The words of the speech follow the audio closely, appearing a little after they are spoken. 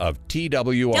of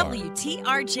TWR.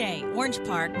 WTRJ, Orange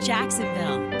Park,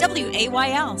 Jacksonville.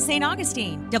 WAYL, St.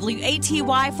 Augustine.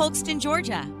 WATY, Folkestone,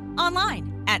 Georgia. Online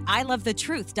at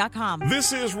ilovethetruth.com.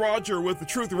 This is Roger with The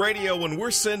Truth Radio, and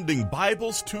we're sending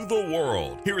Bibles to the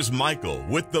world. Here's Michael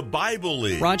with the Bible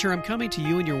League. Roger, I'm coming to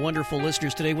you and your wonderful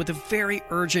listeners today with a very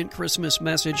urgent Christmas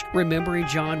message, remembering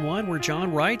John 1, where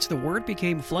John writes, "The Word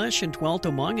became flesh and dwelt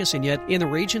among us," and yet in the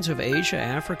regions of Asia,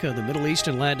 Africa, the Middle East,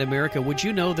 and Latin America, would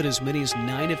you know that as many as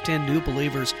 9 of 10 new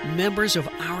believers, members of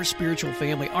our spiritual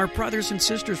family, our brothers and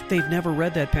sisters, they've never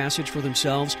read that passage for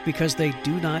themselves because they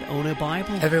do not own a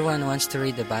Bible? Everyone wants to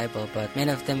read the Bible, but many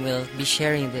of them will be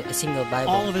sharing a single Bible.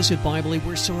 All of us at Bible League,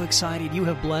 we're so excited. You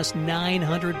have blessed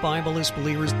 900 Bible-less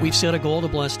believers. We've set a goal to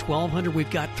bless 1,200. We've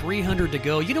got 300 to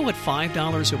go. You know what?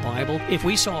 $5 a Bible. If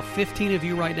we saw 15 of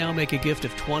you right now make a gift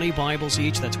of 20 Bibles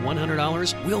each, that's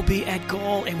 $100. We'll be at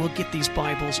goal, and we'll get these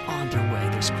Bibles on their way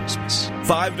this Christmas.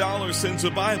 $5 sends a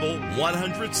Bible,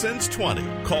 100 cents 20.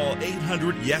 Call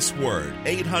 800-YES-WORD,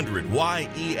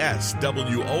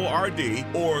 800-YES-WORD,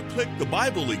 or click the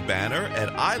Bible League banner at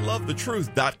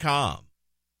ilovethetruth.com.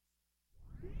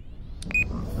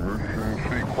 Mission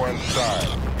sequence time.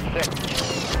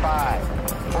 6,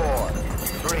 5, 4,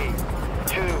 3,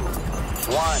 2,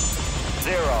 1,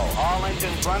 0. All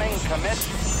engines running. Commit.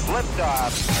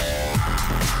 Liftoff.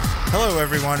 Hello,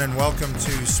 everyone, and welcome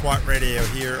to SWAT Radio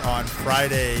here on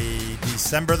Friday,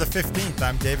 December the 15th.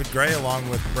 I'm David Gray along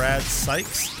with Brad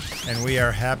Sykes, and we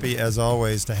are happy, as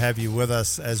always, to have you with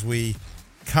us as we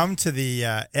come to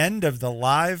the end of the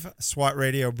live SWAT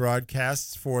Radio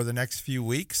broadcasts for the next few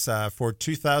weeks for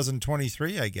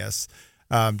 2023, I guess.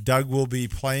 Doug will be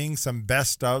playing some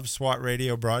best of SWAT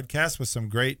Radio broadcasts with some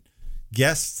great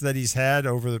guests that he's had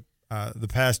over the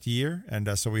past year, and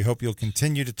so we hope you'll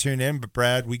continue to tune in. But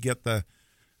Brad, we get the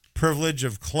privilege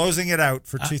of closing it out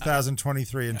for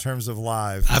 2023 in terms of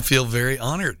live. I feel very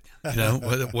honored. You know,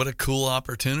 what a cool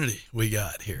opportunity we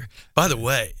got here. By the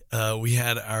way, we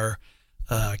had our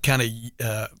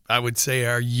I would say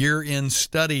our year-end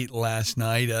study last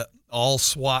night, all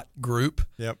SWAT group.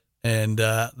 Yep. And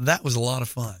that was a lot of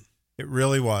fun. It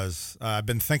really was. I've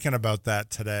been thinking about that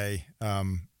today.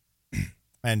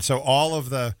 And so all of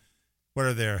the, what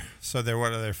are there?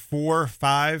 4,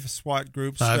 5 SWAT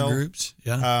groups Five still? Groups,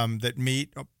 yeah. That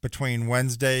meet between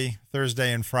Wednesday,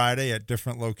 Thursday, and Friday at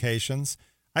different locations.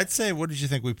 I'd say, what did you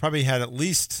think? We probably had at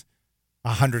least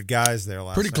 100 guys there last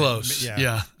night. Pretty close.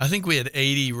 Yeah. I think we had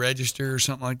 80 register or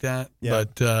something like that. Yeah.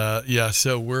 But,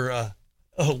 so we're,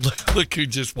 look who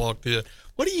just walked in.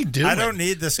 What are you doing? I don't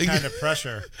need this kind of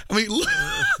pressure. I mean,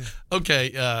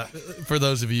 okay, for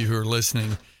those of you who are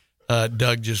listening,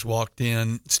 Doug just walked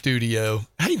in studio.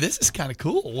 Hey, this is kind of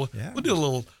cool. Yeah. We'll do a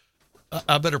little,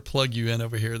 I better plug you in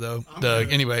over here, though,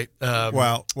 Doug. Anyway.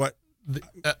 Well, what?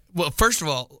 Well, first of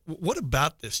all, what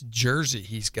about this jersey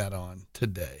he's got on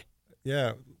today?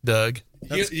 Yeah, Doug.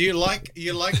 You like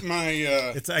my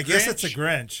I guess it's a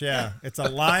Grinch. Yeah, it's a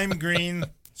lime green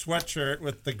sweatshirt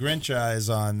with the Grinch eyes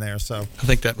on there. So I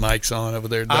think that mic's on over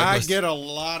there, Douglas. I get a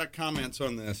lot of comments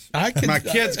on this. My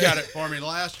kids got it for me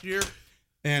last year,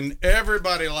 and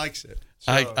everybody likes it.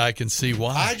 So I can see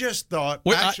why. I just thought,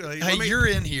 you're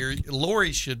in here.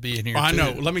 Lori should be in here, I too.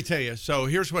 know. Let me tell you. So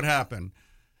here's what happened.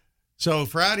 So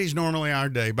Friday's normally our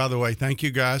day. By the way, thank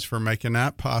you guys for making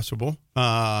that possible.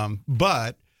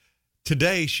 But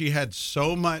today she had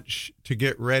so much to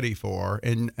get ready for,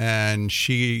 and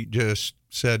she just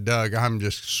said, "Doug, I'm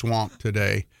just swamped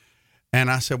today."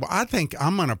 And I said, "Well, I think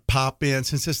I'm going to pop in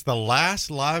since it's the last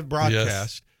live broadcast.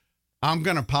 Yes. I'm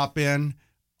going to pop in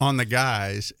on the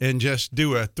guys and just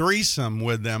do a threesome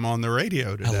with them on the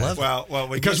radio today." I love it. Well,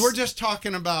 because we're just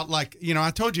talking about, like, I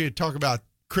told you to talk about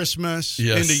Christmas,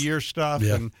 yes. end of year stuff,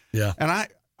 and I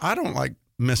don't like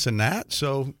missing that.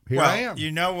 So here I am.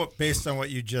 You know what? Based on what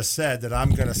you just said, that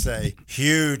I'm going to say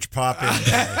huge pop in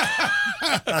guy.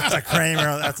 That's a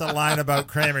Kramer. That's a line about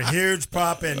Kramer. Huge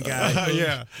pop in guy.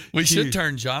 Yeah, we should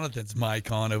turn Jonathan's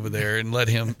mic on over there and let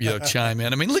him chime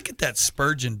in. I mean, look at that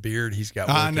Spurgeon beard he's got.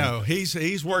 I know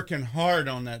he's working hard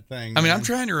on that thing. I mean, I'm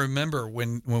trying to remember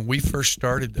when we first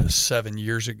started this 7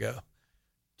 years ago.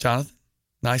 Jonathan,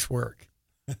 nice work.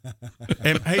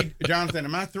 And hey, Jonathan,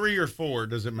 am I 3 or 4?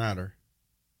 Does it matter?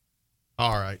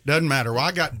 All right, doesn't matter. Well,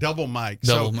 I got double mic,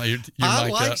 so you're I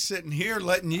like up. Sitting here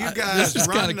letting you guys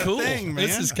run the thing, man.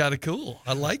 This is kind of cool.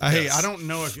 I like this. Hey, I don't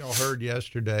know if y'all heard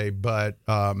yesterday, but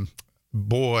Steve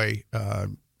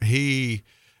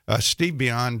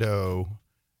Biondo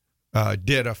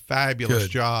did a fabulous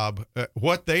job.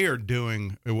 What they are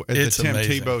doing at the Tim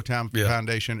amazing. Tebow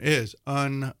Foundation is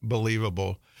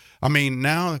unbelievable. I mean,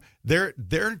 now they're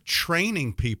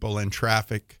training people in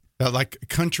traffic like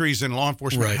countries and law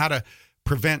enforcement, Right. how to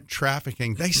prevent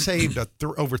trafficking. They saved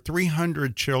over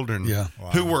 300 children Yeah.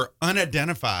 who were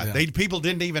unidentified. Yeah. People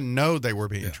didn't even know they were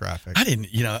being trafficked. I didn't,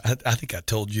 I think I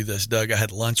told you this, Doug. I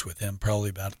had lunch with him probably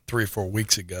about 3 or 4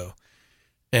 weeks ago.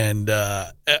 And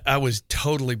I was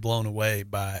totally blown away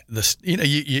by this.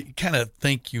 You kind of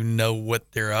think you know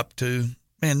what they're up to.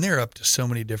 Man, they're up to so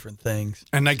many different things.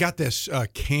 And they got this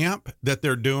camp that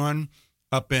they're doing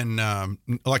up in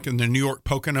like in the New York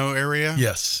Pocono area.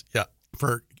 Yes, yeah.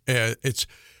 For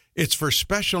it's for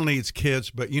special needs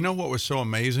kids. But you know what was so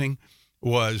amazing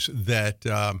was that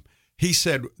he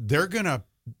said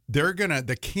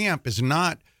the camp is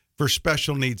not for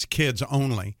special needs kids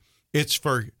only. It's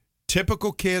for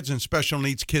typical kids and special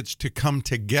needs kids to come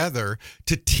together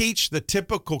to teach the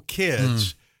typical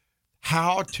kids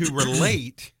how to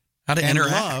relate, how to and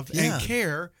interact, love and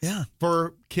care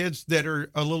for kids that are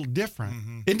a little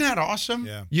different. Isn't that awesome?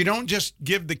 Yeah. You don't just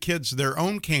give the kids their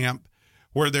own camp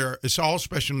where it's all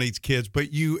special needs kids,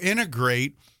 but you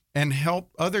integrate and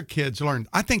help other kids learn.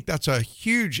 I think that's a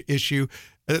huge issue.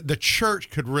 The church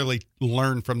could really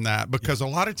learn from that, because a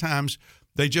lot of times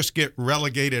they just get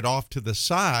relegated off to the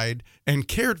side and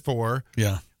cared for.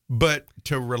 Yeah. But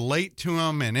to relate to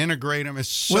them and integrate them is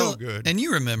so good. And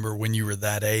you remember when you were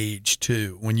that age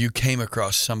too, when you came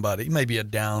across somebody, maybe a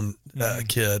down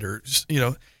kid, or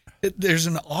there's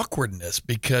an awkwardness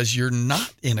because you're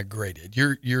not integrated.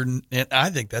 And I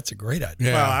think that's a great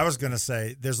idea. Well, I was going to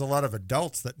say there's a lot of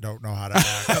adults that don't know how to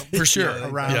act For sure.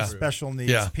 around special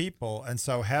needs Yeah. people, and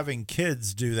so having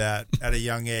kids do that at a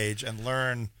young age and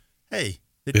learn, hey,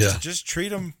 just treat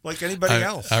them like anybody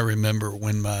else. I remember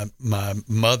when my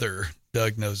mother,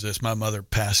 Doug knows this, my mother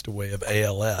passed away of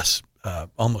ALS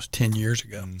almost 10 years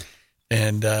ago.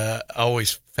 And I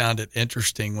always found it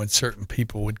interesting when certain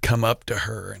people would come up to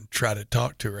her and try to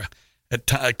talk to her.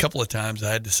 A couple of times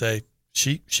I had to say,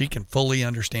 she can fully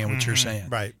understand what you're saying.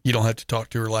 Right. You don't have to talk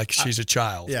to her like she's a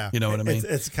child. Yeah. You know what I mean?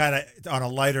 It's kind of, on a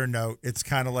lighter note, it's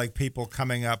kind of like people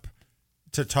coming up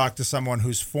to talk to someone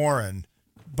who's foreign,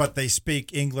 but they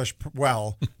speak English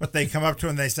well, but they come up to them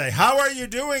and they say, "How are you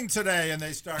doing today?" And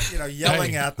they start,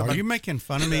 yelling at them. Are you making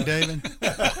fun of me, David?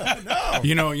 No.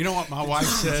 You know what my wife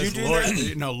says? you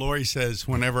do that? Lori says,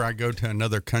 whenever I go to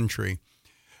another country,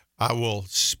 I will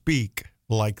speak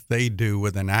like they do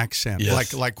with an accent.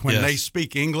 Yes. Like when they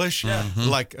speak English,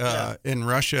 like in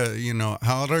Russia,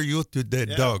 how are you today,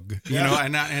 Doug?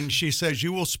 And she says,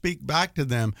 you will speak back to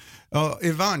them,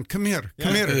 Ivan, come here.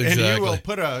 Exactly. And you will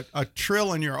put a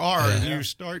trill in your R and you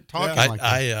start talking like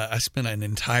that. I spent an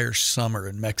entire summer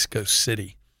in Mexico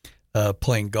City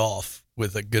playing golf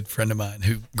with a good friend of mine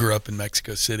who grew up in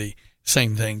Mexico City.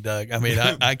 Same thing, Doug. I mean,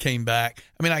 I came back.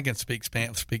 I mean, I can speak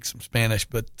some Spanish,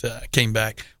 but I came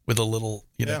back with a little,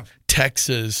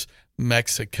 Texas,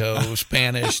 Mexico,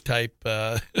 Spanish type.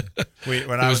 It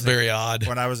was very odd.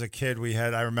 When I was a kid,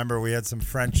 I remember we had some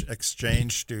French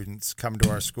exchange students come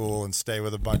to our school and stay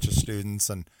with a bunch of students,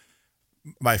 and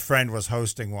my friend was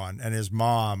hosting one, and his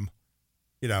mom,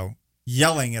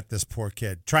 yelling at this poor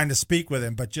kid, trying to speak with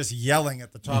him, but just yelling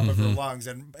at the top of her lungs.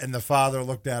 And the father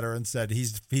looked at her and said,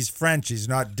 he's French, he's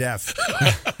not deaf.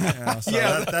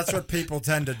 That's what people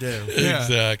tend to do. Yeah.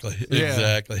 Exactly.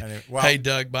 Anyway, well, hey,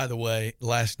 Doug, by the way,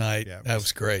 last night, that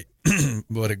was great.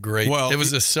 What a great, it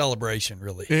was a celebration,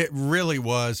 really. It really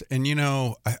was. And,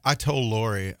 I told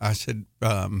Lori, I said,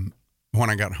 when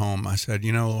I got home, I said,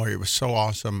 Lori, it was so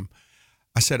awesome.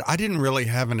 I said, I didn't really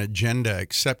have an agenda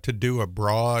except to do a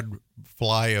broad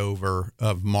flyover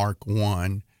of Mark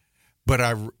 1,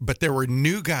 but there were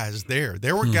new guys there.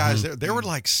 There were guys there were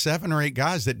like 7 or 8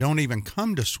 guys that don't even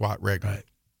come to SWAT regularly. Right.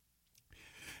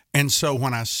 And so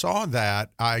when I saw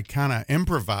that, I kind of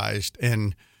improvised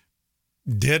and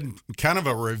did kind of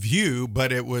a review,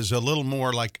 but it was a little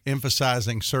more like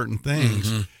emphasizing certain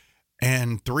things.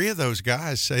 And 3 of those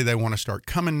guys say they want to start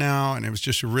coming now, and it was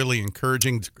just really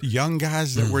encouraging. Young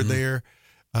guys that were there,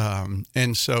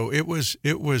 and so it was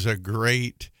a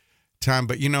great time.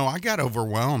 But I got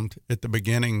overwhelmed at the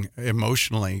beginning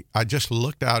emotionally. I just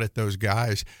looked out at those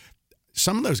guys.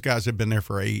 Some of those guys have been there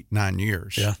for 8-9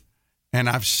 years, and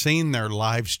I've seen their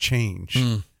lives change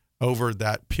over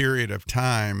that period of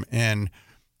time, and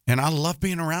I love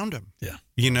being around them.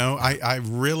 I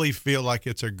really feel like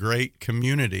it's a great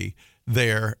community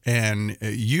there, and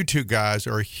you two guys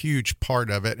are a huge part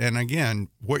of it. And again,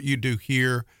 what you do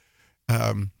here,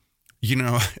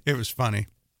 it was funny.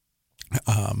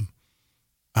 I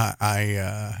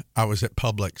was at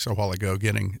Publix a while ago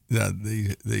getting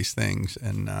these things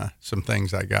and some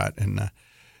things I got, and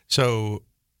so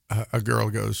a girl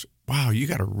goes, "Wow, you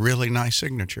got a really nice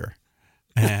signature."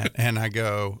 And I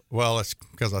go, well, it's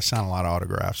because I sign a lot of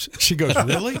autographs. She goes,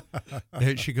 really?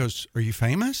 And she goes, are you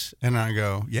famous? And I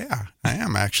go, yeah, I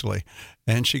am actually.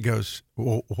 And she goes,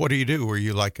 well, what do you do? Were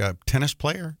you like a tennis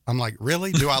player? I'm like,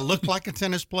 really? Do I look like a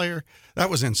tennis player? That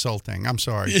was insulting. I'm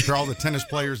sorry. For all the tennis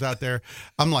players out there.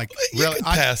 I'm like, really? You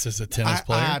can pass as a tennis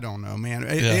player. I don't know, man.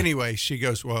 Anyway, she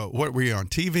goes, well, what were you on,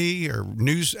 TV or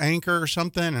news anchor or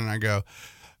something? And I go,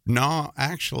 no,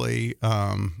 actually,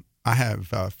 I have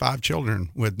 5 children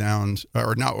with Downs,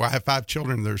 or no, I have 5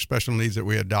 children that are special needs that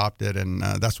we adopted, and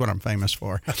that's what I'm famous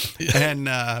for. And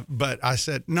but I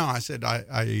said no. I said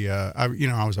I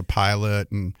was a pilot,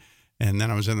 and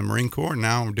then I was in the Marine Corps. And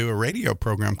now I do a radio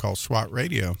program called SWAT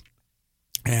Radio,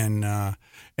 and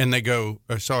they go.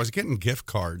 So I was getting gift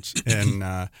cards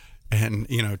and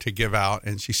to give out,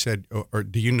 and she said, or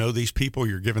do you know these people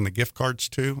you're giving the gift cards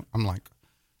to? I'm like,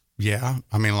 yeah.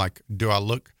 I mean, like, do I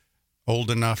look old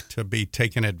enough to be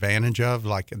taken advantage of?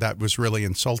 Like, that was really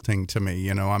insulting to me,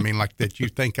 I mean, like, that you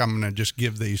think I'm going to just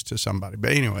give these to somebody.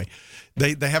 But anyway,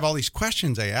 they have all these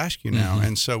questions they ask you now.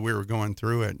 And so we were going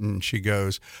through it, and she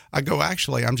goes,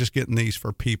 actually, I'm just getting these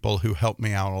for people who help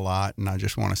me out a lot, and I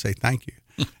just want to say thank you.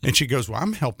 And she goes, well,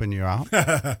 I'm helping you out.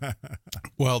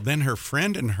 Well, then her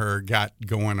friend and her got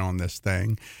going on this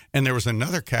thing, and there was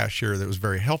another cashier that was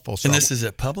very helpful. So and this is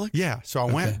at Publix? Yeah. So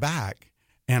I went back,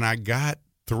 and I got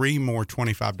 3 more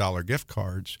 $25 gift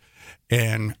cards,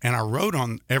 and I wrote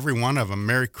on every one of them,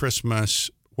 Merry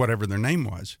Christmas, whatever their name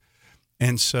was.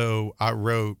 And so I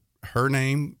wrote her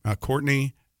name,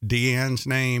 Courtney, Deanne's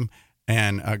name,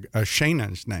 and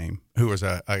Shayna's name, who was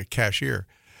a cashier,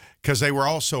 because they were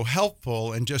all so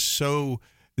helpful and just so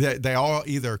they all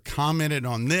either commented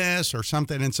on this or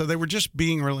something. And so they were just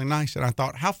being really nice. And I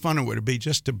thought, how fun it would be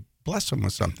just to bless them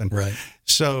with something. Right.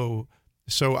 So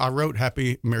I wrote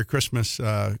Merry Christmas,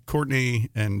 Courtney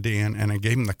and Dan, and I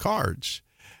gave them the cards.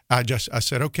 I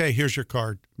said, okay, here's your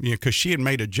card. Because she had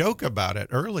made a joke about it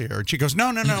earlier. And she goes,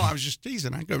 no, I was just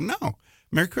teasing. I go, no,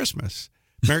 Merry Christmas.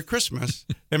 Merry Christmas.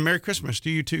 And Merry Christmas to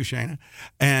you too, Shayna.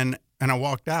 And I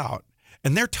walked out.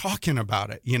 And they're talking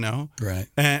about it, Right.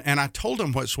 And I told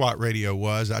them what SWAT Radio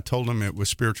was. I told them it was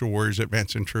Spiritual Warriors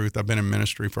Advancing Truth. I've been in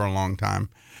ministry for a long time.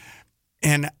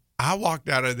 And I walked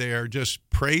out of there just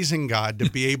praising God to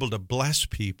be able to bless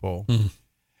people.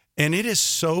 And it is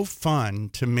so fun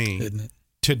to me, isn't it?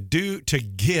 to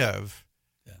give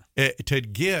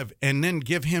and then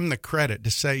give him the credit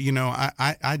to say,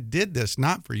 I did this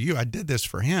not for you. I did this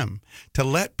for him, to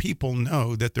let people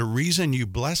know that the reason you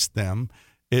bless them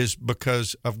is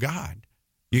because of God.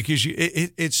 Because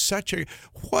it's such a,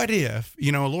 what if,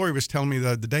 Lori was telling me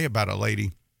the other day about a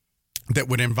lady that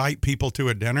would invite people to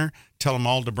a dinner, tell them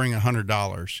all to bring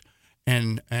 $100,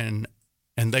 and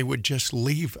they would just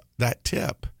leave that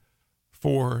tip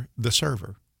for the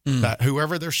server, that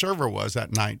whoever their server was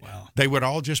that night. Wow. They would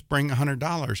all just bring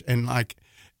 $100,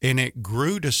 and it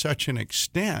grew to such an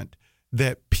extent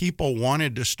that people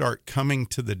wanted to start coming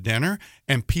to the dinner,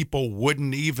 and people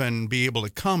wouldn't even be able to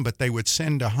come, but they would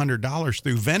send $100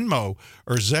 through Venmo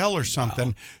or Zelle or something.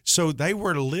 Wow. So they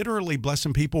were literally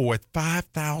blessing people with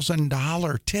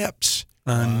 $5,000 tips.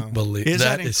 Unbelievable. Is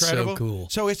that Is so incredible? cool.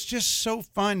 So it's just so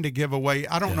fun to give away.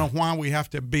 I don't know why we have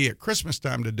to be at Christmas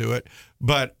time to do it,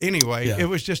 but anyway, it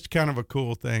was just kind of a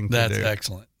cool thing to do. That's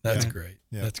excellent. That's great.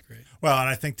 Yeah. That's great. Well, and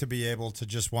I think to be able to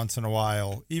just once in a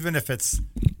while, even if it's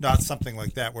not something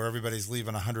like that where everybody's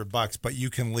leaving $100, but you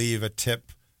can leave a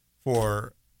tip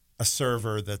for a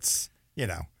server that's,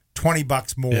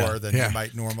 $20 more than you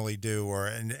might normally do,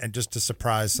 and just to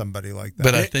surprise somebody like that.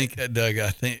 But I think, Doug,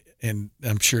 and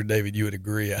I'm sure, David, you would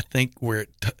agree, I think where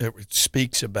it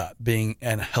speaks about being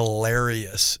an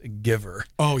hilarious giver.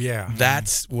 Oh, yeah.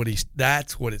 That's what it's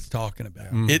talking about.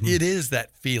 Mm-hmm. It is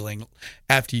that feeling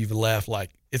after you've left, like,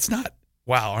 it's not,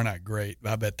 wow, aren't I great?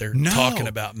 I bet they're talking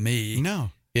about me. No.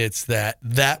 It's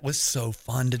that was so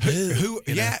fun to do.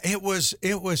 It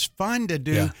was fun to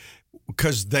do. Yeah.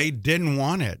 Because they didn't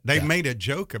want it. They made a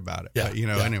joke about it. But,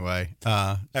 anyway.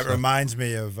 That reminds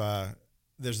me of,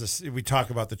 there's this, we talk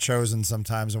about The Chosen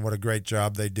sometimes and what a great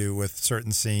job they do with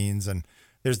certain scenes. And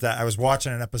there's that, I was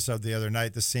watching an episode the other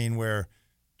night, the scene where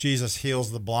Jesus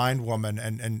heals the blind woman,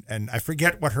 and I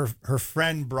forget what her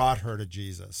friend brought her to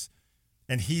Jesus.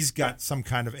 And he's got some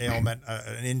kind of ailment,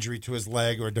 an injury to his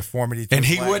leg or a deformity to his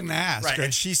leg. And he wouldn't ask. Right.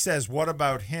 And she says, what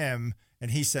about him?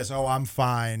 And he says, oh, I'm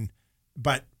fine.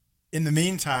 But in the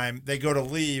meantime, they go to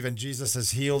leave, and Jesus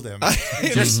has healed him.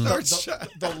 Just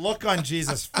the look on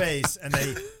Jesus' face, and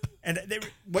they,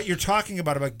 what you're talking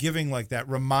about giving like that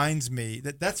reminds me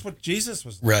that that's what Jesus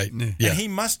was like. Right. And he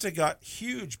must have got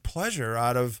huge pleasure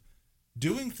out of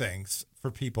doing things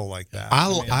for people like that.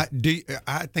 I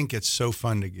think it's so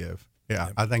fun to give. Yeah,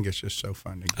 I think it's just so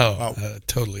fun to give. I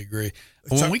totally agree.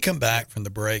 When we come back from the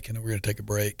break, and we're going to take a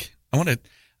break, I want to.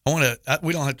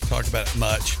 We don't have to talk about it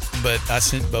much, but I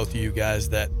sent both of you guys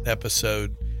that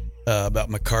episode about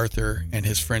MacArthur and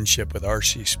his friendship with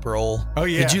R.C. Sproul. Oh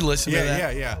yeah, did you listen to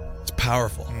that? Yeah. It's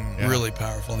powerful, really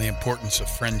powerful, and the importance of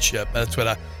friendship. That's what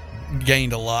I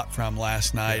gained a lot from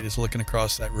last night. Is looking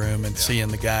across that room and seeing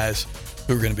the guys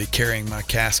who are going to be carrying my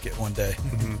casket one day.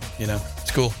 You know,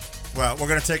 it's cool. Well, we're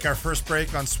going to take our first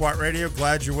break on SWAT Radio.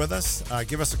 Glad you're with us.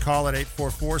 Give us a call at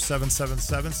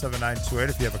 844-777-7928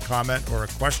 if you have a comment or a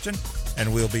question,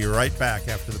 and we'll be right back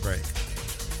after the break.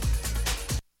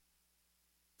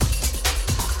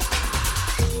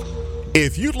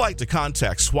 If you'd like to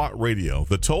contact SWAT Radio,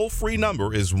 the toll-free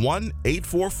number is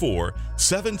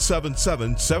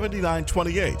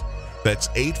 1-844-777-7928. That's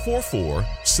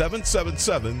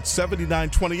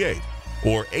 844-777-7928.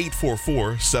 or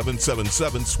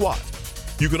 844-777-SWAT.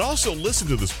 You can also listen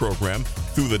to this program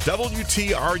through the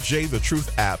WTRJ The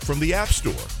Truth app from the App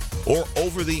Store or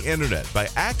over the internet by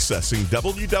accessing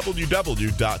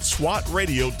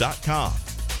www.swatradio.com.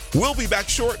 We'll be back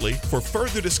shortly for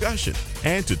further discussion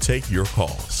and to take your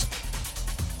calls.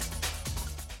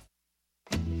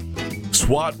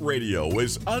 SWAT Radio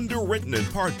is underwritten in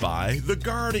part by The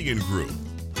Guardian Group.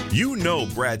 You know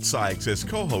Brad Sykes as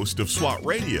co-host of SWAT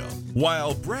Radio.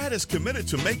 While Brad is committed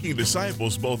to making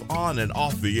disciples both on and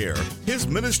off the air, his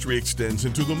ministry extends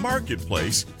into the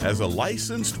marketplace as a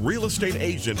licensed real estate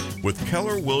agent with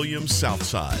Keller Williams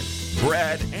Southside.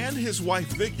 Brad and his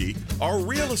wife Vicki are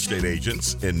real estate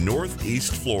agents in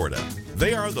Northeast Florida.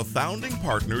 They are the founding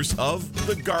partners of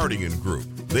The Guardian Group.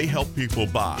 They help people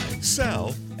buy,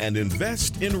 sell, and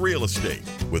invest in real estate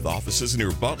with offices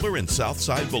near Butler and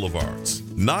Southside Boulevards.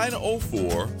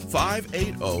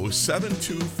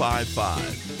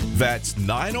 904-580-7255. That's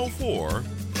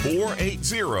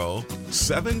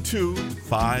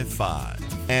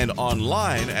 904-480-7255. And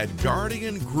online at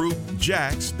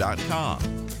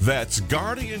GuardianGroupJax.com. That's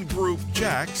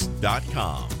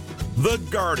GuardianGroupJax.com. The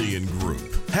Guardian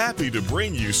Group. Happy to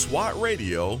bring you SWAT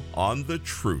Radio on The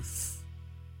Truth.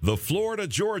 The Florida,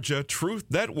 Georgia Truth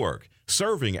Network,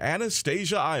 serving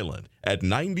Anastasia Island at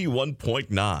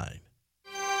 91.9.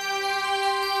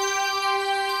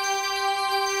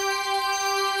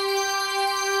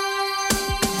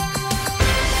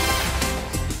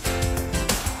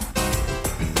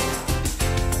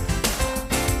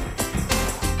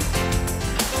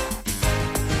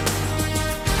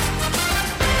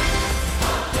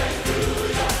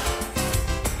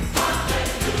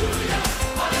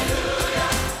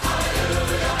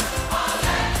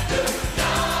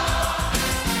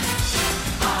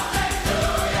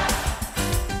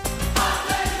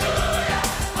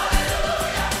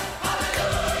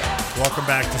 Welcome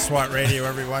back to SWAT Radio,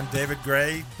 everyone. David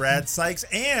Gray, Brad Sykes,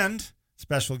 and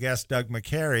special guest Doug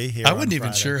McCary here. I wasn't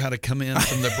even sure how to come in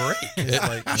from the break.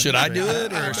 Should I do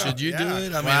it or should you do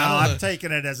it? I mean, I'm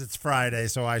taking it as it's Friday,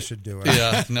 so I should do it.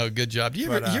 Yeah, no, good job. Do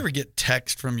you ever get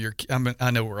text from your?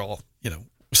 I know we're all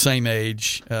same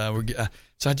age. So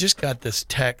I just got this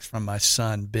text from my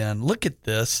son Ben. Look at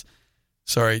this.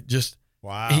 Sorry, just.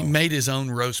 Wow. He made his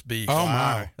own roast beef. Oh,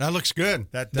 my. That looks good.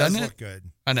 That does look good.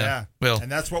 I know. Yeah. Well,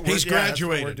 and that's what he's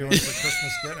graduated. That's what we're doing for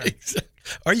Christmas dinner. Exactly.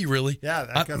 Are you really?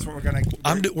 Yeah, that's what we're going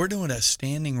to We're doing a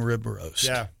standing rib roast.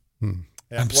 Yeah. I'm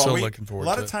so looking forward to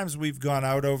it. A lot of times we've gone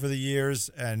out over the years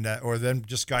and or then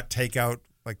just got takeout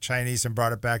like Chinese and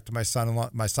brought it back to my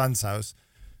son's house.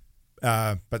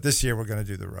 But this year we're going to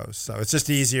do the roast. So it's just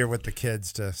easier with the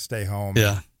kids to stay home.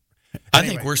 Yeah. I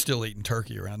think we're still eating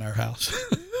turkey around our house.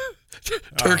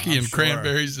 Turkey and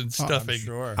cranberries and stuffing.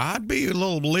 Sure. I'd be a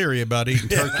little leery about eating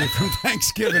turkey from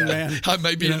Thanksgiving, man. I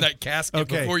may be in that casket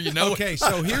before you know it. Okay,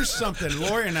 so here's something.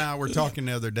 Lori and I were talking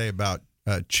the other day about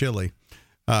chili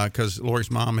because Lori's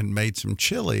mom had made some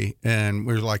chili, and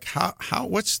we were like,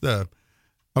 what's the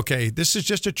 – okay, this is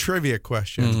just a trivia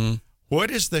question. Mm-hmm.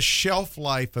 What is the shelf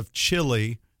life of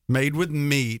chili made with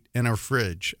meat in a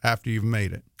fridge after you've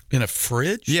made it? In a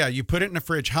fridge? Yeah, you put it in a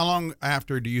fridge. How long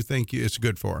after do you think it's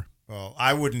good for? Well,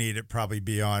 I wouldn't eat it probably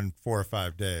beyond 4 or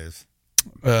 5 days.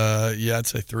 Yeah, I'd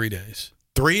say 3 days.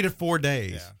 3 to 4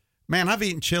 days. Yeah. Man, I've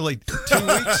eaten chili 2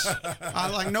 weeks.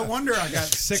 No wonder I got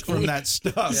sick from that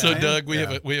stuff. So, Doug, we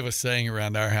have a saying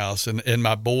around our house, and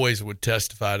my boys would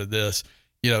testify to this.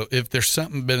 If there's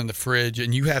something been in the fridge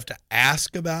and you have to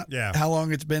ask about how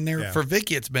long it's been there. Yeah. For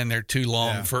Vicky, it's been there too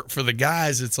long. Yeah. For the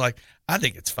guys, it's like, I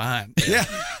think it's fine. Yeah.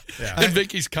 And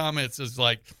Vicky's comments is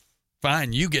like,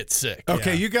 fine, you get sick.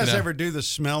 Okay, you guys You know? ever do the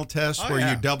smell test where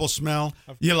yeah. you double smell?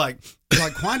 You're like,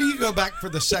 why do you go back for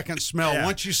the second smell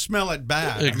once you smell it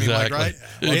bad? Exactly. I mean, right?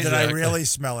 Well, did I Exactly. really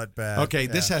smell it bad? Okay,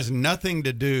 this has nothing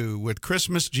to do with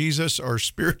Christmas, Jesus, or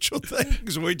spiritual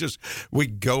things. We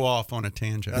go off on a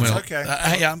tangent. That's okay.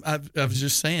 I was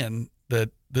just saying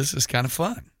that this is kind of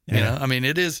fun. You know, I mean,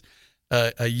 it is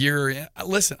a year.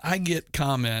 Listen, I get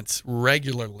comments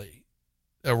regularly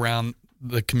around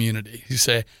the community who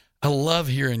say, I love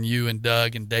hearing you and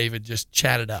Doug and David just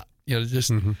chat it up, you know,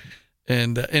 just,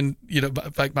 and, you know,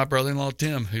 like my brother-in-law,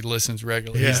 Tim, who listens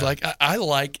regularly, he's like, I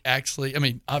like actually, I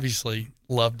mean, obviously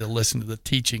love to listen to the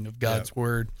teaching of God's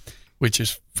word, which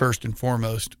is first and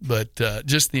foremost, but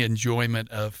just the enjoyment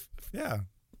of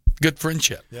good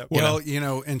friendship. Yep. Well, you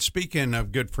know, and speaking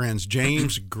of good friends,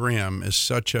 James Grimm is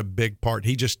such a big part.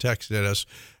 He just texted us.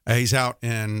 He's out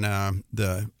in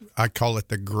I call it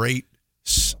the great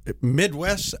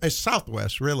Midwest,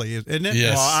 Southwest, really, isn't it?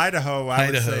 Yes. Well, Idaho, I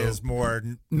would Idaho. say, is more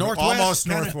Northwest, almost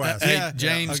kinda. northwest. Hey,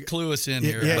 James, clue us in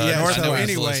here. Yeah, bud. yeah. I So know he's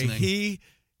anyway, listening.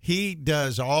 he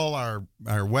does all our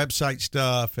website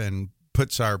stuff and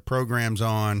puts our programs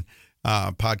on,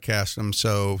 podcasts them.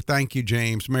 So thank you,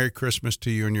 James. Merry Christmas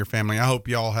to you and your family. I hope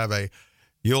you'll have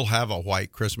a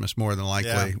white Christmas more than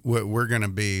likely. Yeah. We're going to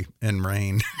be in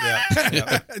rain.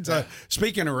 Yeah.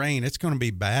 Speaking of rain, it's going to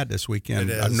be bad this weekend.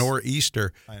 It A is.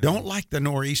 nor'easter. Don't like the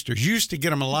nor'easters. You used to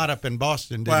get them a lot up in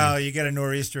Boston, didn't Well, you? you get a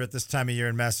nor'easter at this time of year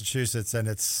in Massachusetts, and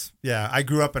I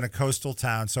grew up in a coastal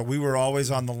town, so we were always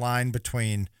on the line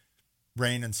between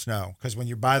rain and snow, because when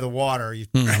you're by the water,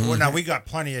 well, now we got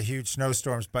plenty of huge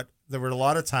snowstorms, but there were a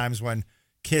lot of times when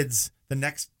kids the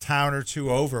next town or two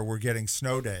over were getting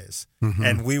snow days,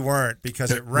 and we weren't because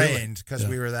it rained, because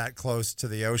we were that close to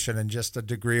the ocean and just a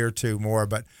degree or two more.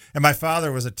 And my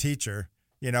father was a teacher,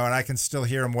 you know, and I can still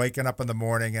hear him waking up in the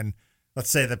morning, and let's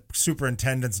say the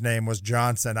superintendent's name was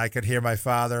Johnson. I could hear my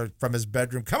father from his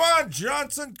bedroom, "Come on,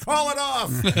 Johnson, call it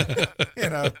off," you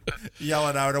know,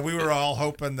 yelling out. And we were all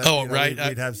hoping that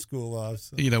we'd have school off.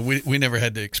 So. You know, we never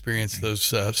had to experience those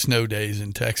snow days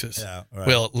in Texas. Yeah, right.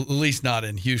 Well, at least not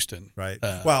in Houston. Right.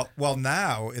 Well,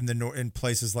 now in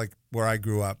places like where I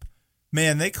grew up,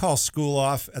 man, they call school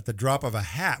off at the drop of a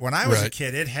hat. When I was a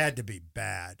kid, it had to be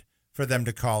bad for them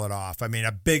to call it off. I mean,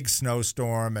 a big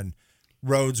snowstorm and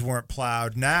roads weren't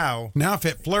plowed. Now if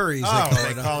it flurries,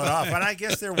 they call it off. And I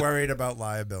guess they're worried about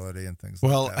liability and things like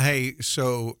that. Well, hey,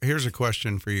 so here's a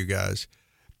question for you guys.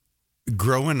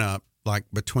 Growing up, like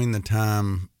between the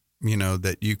time, you know,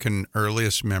 that you can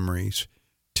earliest memories,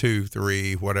 2,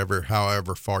 3, whatever,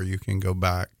 however far you can go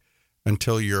back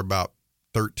until you're about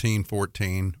 13,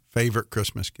 14, favorite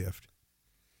Christmas gift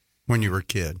when you were a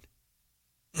kid?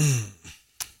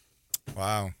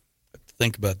 Wow.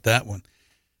 Think about that one.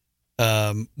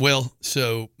 Well,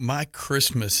 so my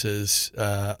Christmases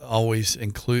always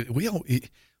include,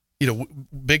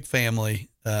 big family.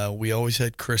 We always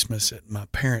had Christmas at my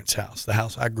parents' house, the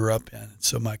house I grew up in.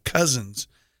 So my cousins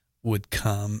would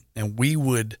come, and we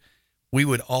would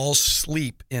all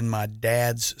sleep in my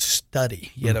dad's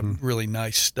study. He had a really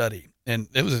nice study, and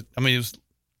it was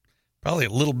probably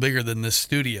a little bigger than this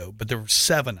studio, but there were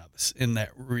 7 of us in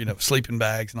that, sleeping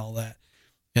bags and all that.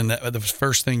 And the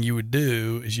first thing you would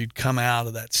do is you'd come out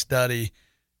of that study,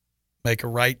 make a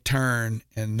right turn,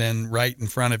 and then right in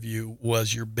front of you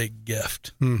was your big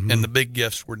gift. And the big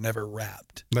gifts were never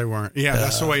wrapped. They weren't. Yeah,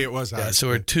 that's the way it was. Yeah, so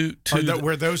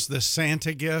were those the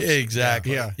Santa gifts?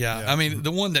 Exactly. Yeah. I mean,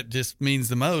 the one that just means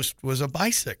the most was a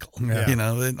bicycle. Yeah. You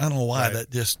know, I don't know why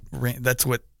that just that's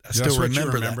what I still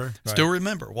remember. That. Right. Still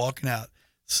remember walking out,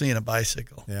 seeing a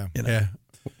bicycle. Yeah. You know? Yeah.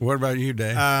 What about you,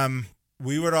 Dave?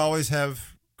 We would always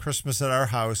have Christmas at our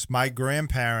house. My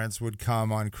grandparents would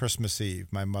come on Christmas Eve,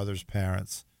 my mother's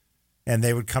parents, and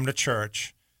they would come to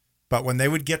church. But when they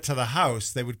would get to the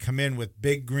house, they would come in with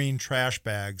big green trash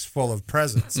bags full of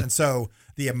presents. And so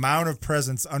the amount of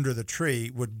presents under the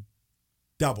tree would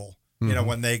double,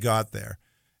 when they got there.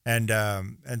 And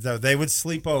so they would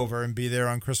sleep over and be there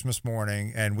on Christmas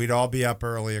morning, and we'd all be up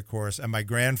early, of course. And my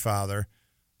grandfather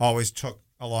always took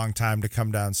a long time to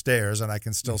come downstairs, and I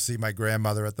can still see my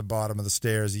grandmother at the bottom of the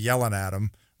stairs yelling at him,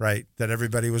 right, that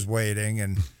everybody was waiting,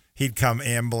 and he'd come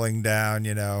ambling down,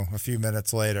 a few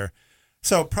minutes later.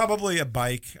 So probably a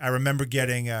bike. I remember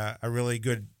getting a really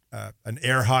good an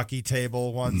air hockey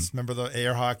table once. Remember the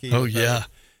air hockey? Oh, yeah.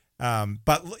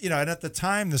 But, and at the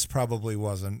time, this probably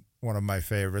wasn't one of my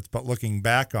favorites, but looking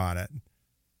back on it,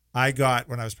 I got,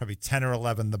 when I was probably 10 or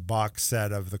 11, the box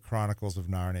set of the Chronicles of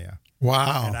Narnia.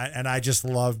 Wow. And I just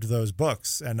loved those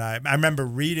books. And I remember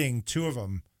reading 2 of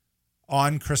them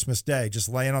on Christmas Day, just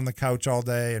laying on the couch all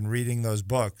day and reading those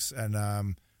books.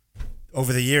 And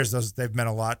over the years, they've meant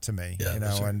a lot to me. Yeah, you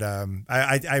know, and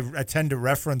I tend to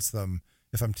reference them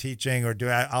if I'm teaching or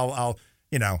I'll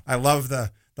I love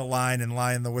the line in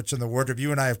Lion, the Witch, and the Wardrobe.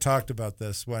 You and I have talked about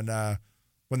this when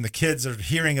the kids are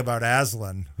hearing about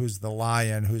Aslan, who's the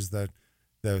lion, who's the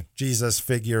Jesus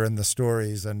figure in the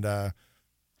stories, and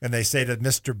they say to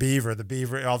Mr. Beaver, the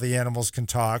beaver, all the animals can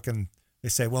talk, and they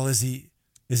say, well, is he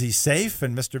safe?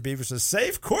 And Mr. Beaver says,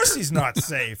 safe? Of course he's not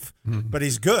safe, but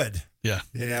he's good. Yeah.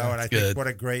 You know, and I think what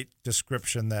a great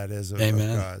description that is of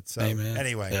God. So Amen.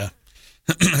 Anyway. Yeah.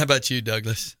 How about you,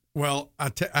 Douglas? Well,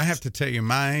 I have to tell you,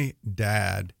 my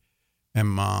dad and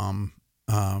mom,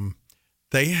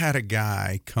 they had a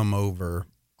guy come over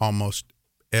almost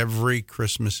every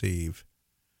Christmas Eve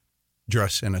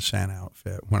dressed in a Santa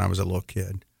outfit when I was a little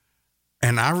kid.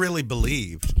 And I really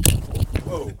believed.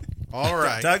 Whoa. All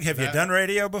right. Doug, have you done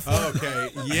radio before? Okay.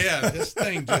 Yeah, this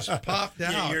thing just popped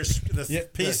out. The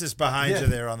piece is behind you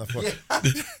there on the floor.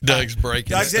 Doug's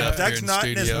breaking stuff Doug's here not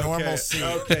in in his studio. normal seat.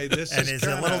 Okay, this and is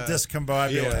a little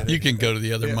discombobulated. You can go to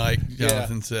the other mic,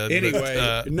 Jonathan said. Anyway,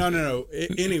 but, no.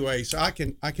 Anyway, so I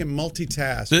can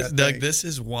multitask. Doug, this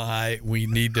is why we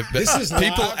need to. This is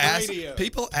people live ask. radio.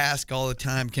 People ask all the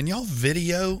time, "Can y'all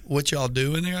video what y'all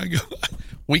do in there?" I go,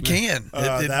 "We can.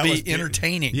 It'd be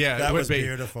entertaining." Yeah, that it would was be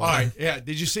beautiful. All right. Yeah.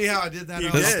 Did you see how I did that?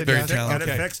 You did. Very talented.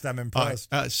 Got it fixed. I'm impressed.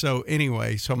 So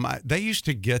anyway, they used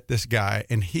to get this guy,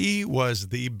 and he was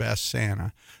the best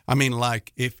Santa. I mean,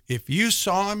 like if you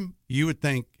saw him, you would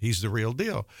think he's the real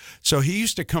deal. So he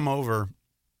used to come over,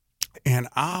 and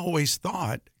I always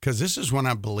thought, because this is when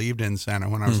I believed in Santa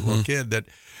when I was a little kid,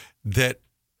 that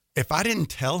if I didn't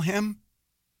tell him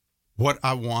what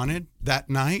I wanted that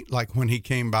night, like when he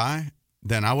came by,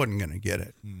 then I wasn't going to get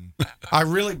it. I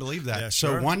really believe that. Yeah, so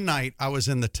sure. one night I was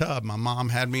in the tub. My mom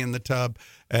had me in the tub,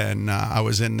 and I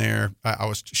was in there.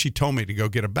 She told me to go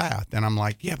get a bath, and I'm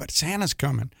like, yeah, but Santa's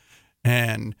coming,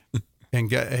 and I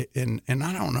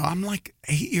don't know. I'm like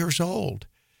 8 years old,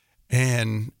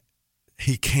 and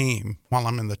he came while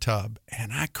I'm in the tub,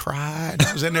 and I cried.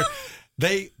 I was in there.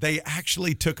 They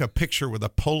actually took a picture with a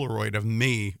Polaroid of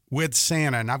me with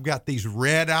Santa, and I've got these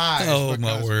red eyes. Oh,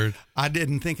 my word. I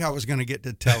didn't think I was going to get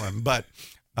to tell him, but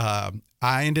I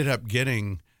ended up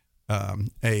getting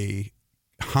a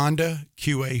Honda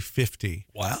QA50.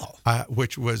 Wow.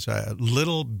 Which was a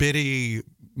little bitty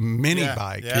mini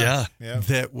bike. Yeah.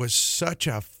 That was such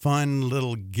a fun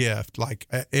little gift. Like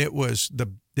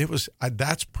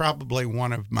that's probably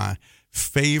one of my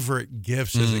favorite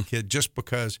gifts as a kid, just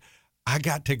because I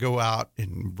got to go out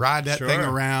and ride that thing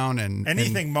around and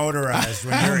anything motorized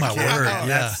when you're a my kid.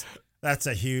 word, That's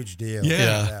a huge deal.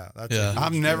 Yeah.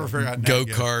 I've never forgotten Go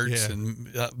that karts gift. and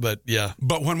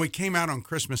But when we came out on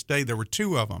Christmas Day, there were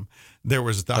two of them. There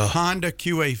was the Honda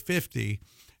QA50,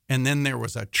 and then there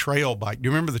was a trail bike. Do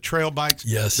you remember the trail bikes?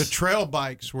 Yes. The trail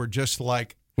bikes were just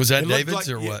like. Was that it looked David's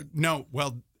like, or what? No.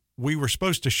 Well, we were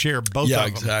supposed to share both of Yeah, them.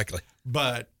 exactly.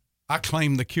 But I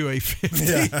claimed the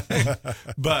QA50.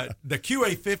 But the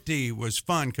QA50 was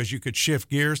fun because you could shift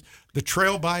gears. The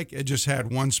trail bike, it just had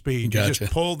one speed. Gotcha. You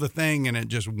just pulled the thing and it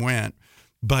just went.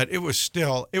 But it was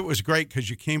great because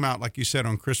you came out, like you said,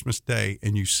 on Christmas Day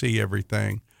and you see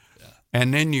everything. Yeah.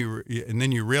 And then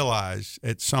you realize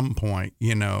at some point,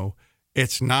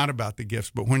 it's not about the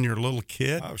gifts, but when you're a little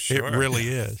kid, it really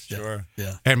is. Sure.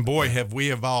 Yeah. And boy, have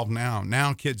we evolved now.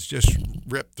 Now kids just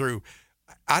rip through.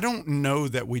 I don't know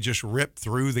that we just rip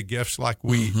through the gifts like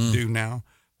we do now,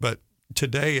 but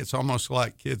today it's almost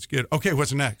like kids get, okay,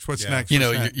 what's next? What's next?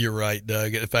 You're right,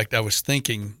 Doug. In fact, I was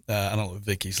thinking, I don't know if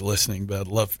Vicky's listening, but I'd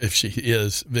love if she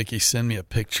is. Vicky, send me a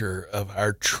picture of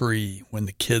our tree when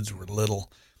the kids were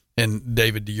little. And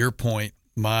David, to your point,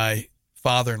 my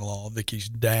father-in-law, Vicky's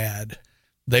dad,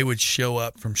 they would show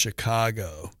up from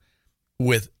Chicago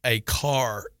with a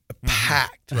car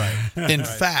packed. Right. In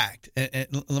fact,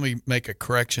 and let me make a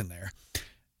correction there.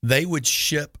 They would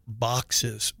ship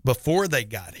boxes before they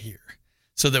got here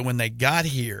so that when they got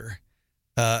here,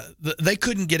 they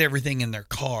couldn't get everything in their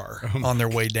car on their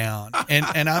way down.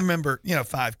 And I remember,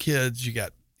 5 kids, you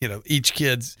got, each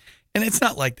kid's, and it's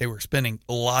not like they were spending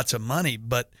lots of money,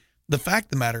 but the fact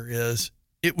of the matter is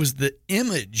it was the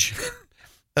image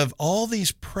of all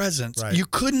these presents. Right. You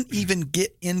couldn't even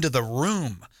get into the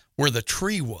room where the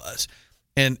tree was.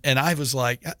 And I was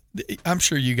like, I'm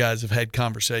sure you guys have had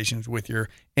conversations with your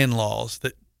in-laws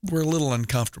that were a little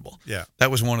uncomfortable. Yeah. That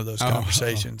was one of those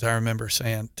conversations. I remember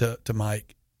saying to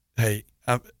Mike, hey,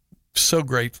 I'm so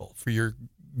grateful for your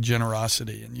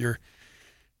generosity and your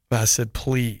I said,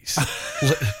 please,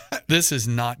 this is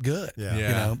not good.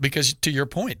 Yeah. Because to your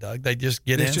point, Doug, they just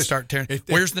get in, start tearing.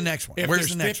 Where's the next one? If Where's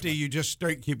there's the next 50, one? you just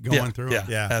straight keep going through it.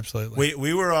 Yeah, absolutely.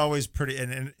 We were always pretty,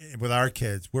 and with our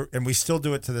kids, and we still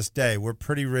do it to this day. We're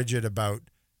pretty rigid about.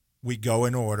 We go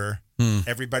in order.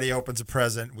 Everybody opens a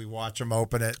present. We watch them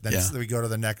open it. Then we go to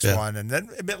the next one, and then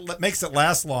it makes it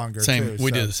last longer. Same. Too,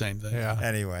 we do the same thing. Yeah.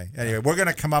 Anyway, we're going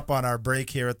to come up on our break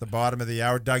here at the bottom of the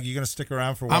hour. Doug, you going to stick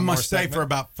around for one more I'm going to stay segment? for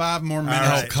about 5 more minutes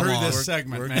right. through Come on. this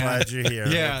segment, We're man. glad you're here.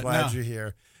 Yeah, we're glad you're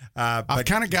here. I've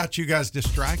kind of got you guys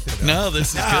distracted. No,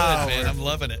 this is good, man. I'm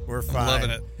loving it. We're fine. I'm loving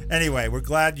it. Anyway, we're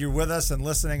glad you're with us and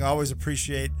listening. Always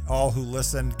appreciate all who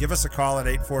listen. Give us a call at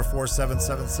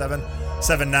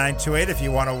 844-777-7928 if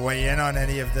you want to weigh in on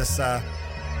any of this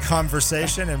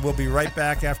conversation. And we'll be right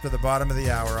back after the bottom of the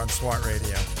hour on SWAT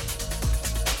Radio.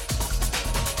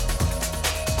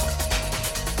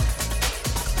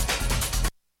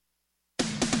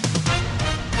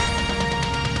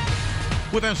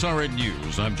 With SRN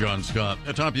News, I'm John Scott.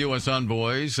 A top U.S.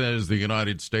 envoy says the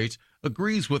United States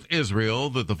agrees with Israel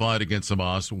that the fight against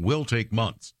Hamas will take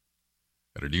months.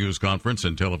 At a news conference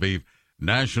in Tel Aviv,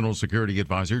 National Security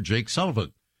Advisor Jake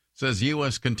Sullivan says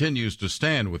U.S. continues to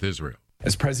stand with Israel.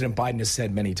 As President Biden has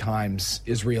said many times,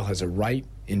 Israel has a right,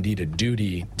 indeed a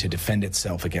duty, to defend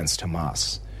itself against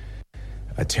Hamas,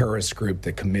 a terrorist group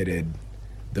that committed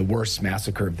the worst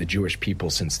massacre of the Jewish people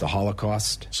since the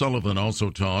Holocaust. Sullivan also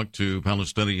talked to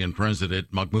Palestinian President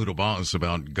Mahmoud Abbas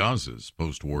about Gaza's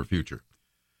post-war future.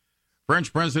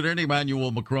 French President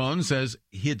Emmanuel Macron says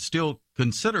he'd still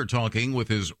consider talking with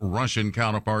his Russian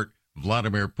counterpart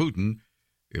Vladimir Putin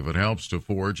if it helps to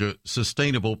forge a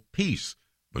sustainable peace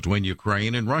between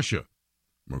Ukraine and Russia.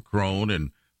 Macron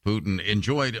and Putin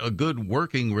enjoyed a good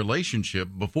working relationship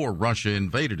before Russia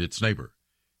invaded its neighbor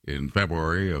in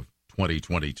February of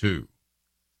 2022.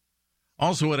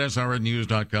 Also at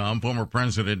SRNnews.com, former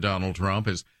President Donald Trump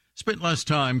has spent less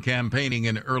time campaigning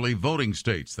in early voting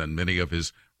states than many of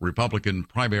his Republican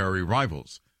primary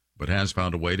rivals, but has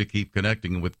found a way to keep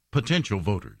connecting with potential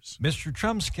voters. Mr.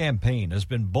 Trump's campaign has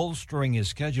been bolstering his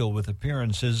schedule with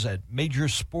appearances at major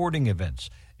sporting events,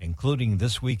 including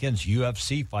this weekend's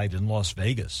UFC fight in Las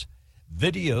Vegas.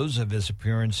 Videos of his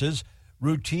appearances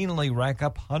routinely rack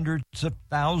up hundreds of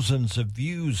thousands of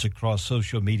views across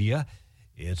social media.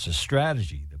 It's a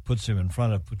strategy that puts him in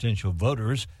front of potential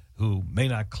voters who may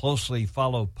not closely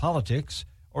follow politics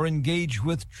or engage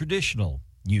with traditional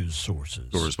news sources.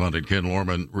 Correspondent Ken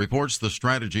Lorman reports the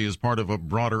strategy is part of a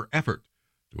broader effort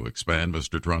to expand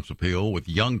Mr. Trump's appeal with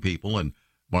young people and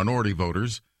minority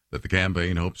voters that the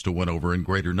campaign hopes to win over in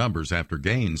greater numbers after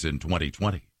gains in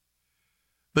 2020.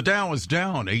 The Dow is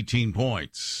down 18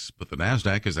 points, but the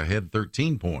NASDAQ is ahead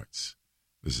 13 points.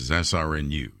 This is SRN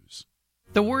News.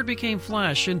 The Word became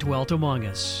flesh and dwelt among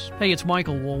us. Hey, it's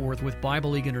Michael Woolworth with Bible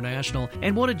League International,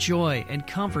 and what a joy and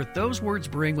comfort those words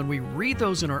bring when we read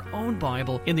those in our own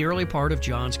Bible in the early part of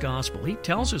John's Gospel. He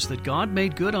tells us that God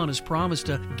made good on His promise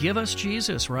to give us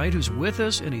Jesus, right, who's with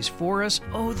us and He's for us.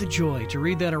 Oh, the joy to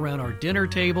read that around our dinner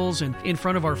tables and in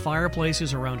front of our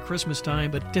fireplaces around Christmas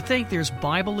time, but to think there's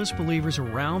Bible-less believers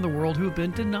around the world who have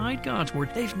been denied God's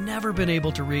Word. They've never been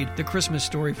able to read the Christmas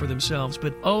story for themselves,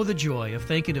 but oh, the joy of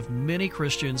thinking of many Christians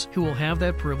who will have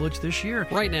that privilege this year.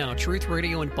 Right now, Truth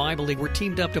Radio and Bible League, we're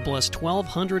teamed up to bless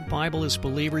 1,200 Bible-less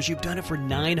believers. You've done it for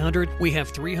 900. We have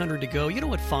 300 to go. You know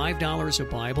what? $5 a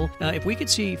Bible. If we could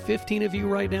see 15 of you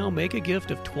right now make a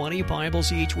gift of 20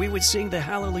 Bibles each, we would sing the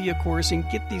Hallelujah chorus and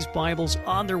get these Bibles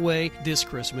on their way this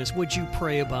Christmas. Would you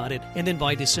pray about it? And then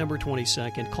by December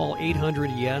 22nd, call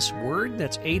 800-YES-WORD.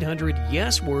 That's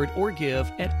 800-YES-WORD, or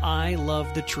give at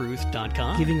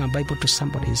ilovethetruth.com. Giving a Bible to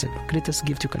somebody is the greatest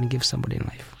gift you can give somebody in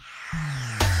life.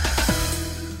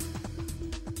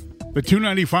 The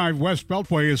 295 West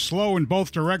Beltway is slow in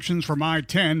both directions from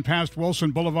I-10 past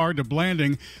Wilson Boulevard to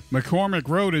Blanding. McCormick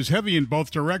Road is heavy in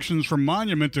both directions from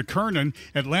Monument to Kernan.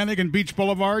 Atlantic and Beach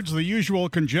Boulevards, the usual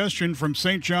congestion from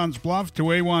St. John's Bluff to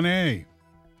A1A.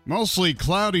 Mostly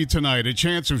cloudy tonight, a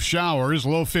chance of showers,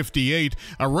 low 58.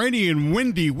 A rainy and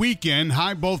windy weekend,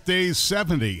 high both days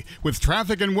 70. With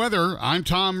traffic and weather, I'm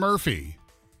Tom Murphy.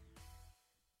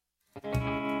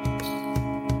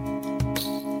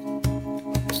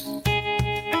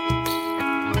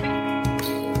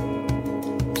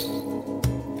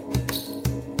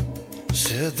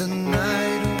 Said the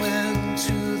night went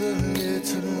to the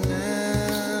little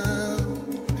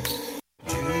lamb.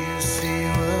 Do you see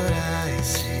what I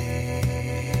see?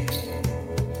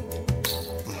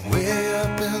 Way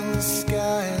up in the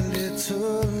sky,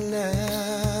 little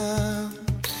lamb.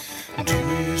 Do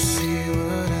you see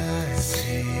what I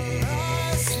see?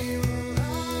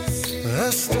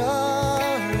 A star.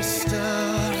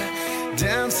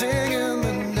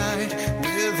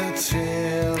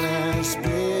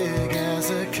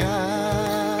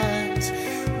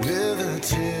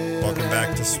 Welcome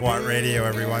back to SWAT Radio,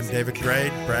 everyone. David Gray,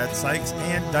 Brad Sykes,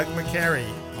 and Doug McCary,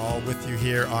 all with you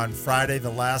here on Friday,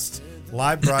 the last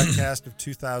live broadcast of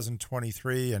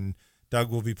 2023. And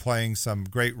Doug will be playing some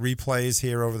great replays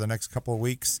here over the next couple of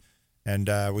weeks. And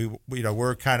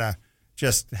we're kind of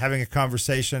just having a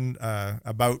conversation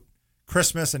about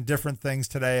Christmas and different things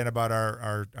today, and about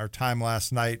our time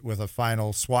last night with a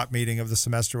final SWAT meeting of the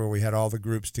semester where we had all the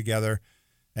groups together.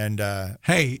 And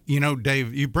hey,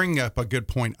 Dave, you bring up a good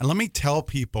point. Let me tell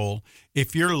people,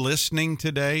 if you're listening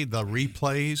today, the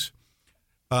replays,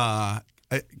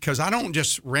 because I don't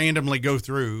just randomly go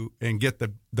through and get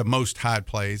the most high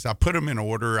plays. I put them in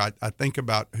order. I think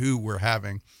about who we're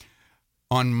having.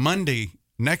 On Monday,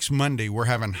 next Monday, we're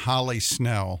having Holly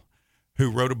Snell,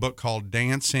 who wrote a book called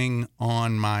Dancing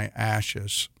on My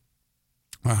Ashes.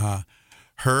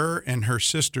 Her and her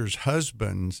sister's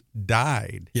husbands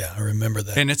died. Yeah, I remember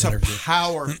that. And it's interview. A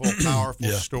powerful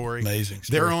story. Amazing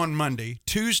story. They're on Monday.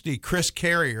 Tuesday, Chris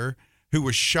Carrier, who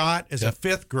was shot as a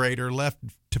fifth grader, left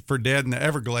for dead in the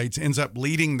Everglades, ends up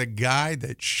leading the guy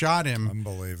that shot him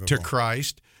to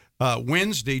Christ.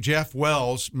 Wednesday, Jeff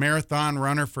Wells, marathon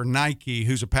runner for Nike,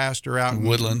 who's a pastor out in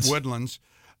Woodlands.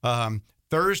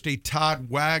 Thursday, Todd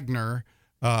Wagner,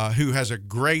 who has a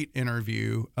great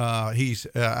interview. He's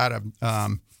out of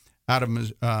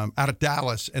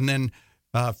Dallas. And then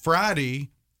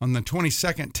Friday on the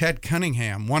 22nd, Ted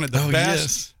Cunningham, one of the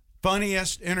best,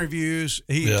 funniest interviews.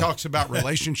 He talks about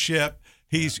relationship.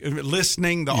 He's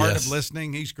listening, the art of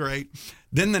listening. He's great.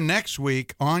 Then the next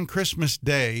week on Christmas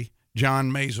Day,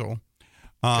 John Maisel.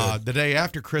 The day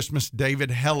after Christmas,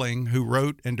 David Helling, who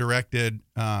wrote and directed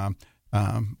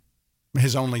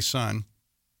His Only Son.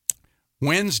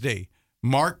 Wednesday,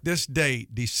 mark this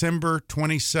date, December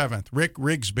 27th, Rick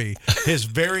Rigsby, his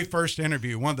very first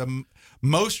interview, one of the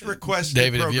most requested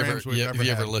David, programs have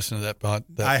you ever listened to that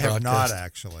broadcast? I have not,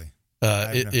 actually.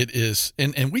 It is,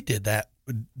 and we did that,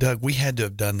 Doug. We had to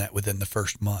have done that within the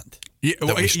first month.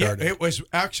 That we started. It was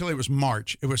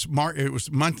March. It was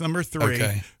month number 3.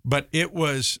 Okay. But it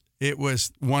was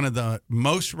one of the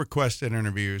most requested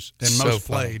interviews and most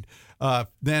played.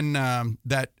 Then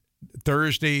that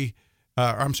Thursday.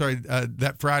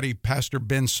 That Friday, Pastor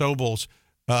Ben Sobel's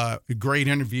great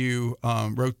interview,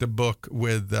 wrote the book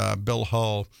with Bill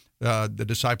Hull, the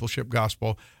Discipleship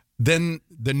Gospel. Then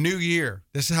the new year,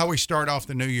 this is how we start off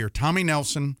the new year. Tommy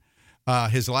Nelson,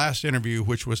 his last interview,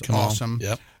 which was awesome.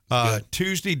 Yep.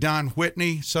 Tuesday, Don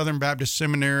Whitney, Southern Baptist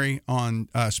Seminary on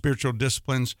spiritual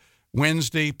disciplines.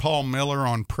 Wednesday, Paul Miller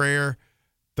on prayer.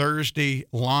 Thursday,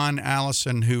 Lon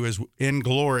Allison, who is in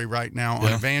glory right now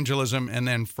on evangelism. And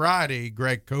then Friday,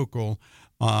 Greg Kokel,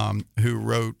 who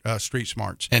wrote Street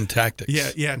Smarts. And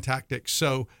Tactics. Yeah, and Tactics.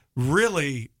 So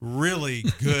really, really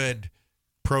good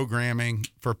programming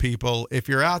for people. If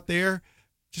you're out there,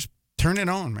 just turn it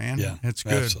on, man. Yeah, it's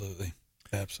good.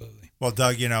 Absolutely. Well,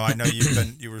 Doug, I know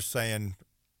you were saying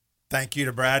thank you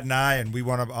to Brad and I, and we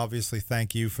want to obviously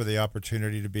thank you for the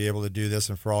opportunity to be able to do this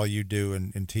and for all you do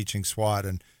in teaching SWAT.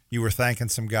 And you were thanking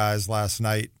some guys last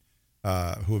night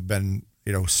who have been,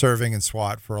 serving in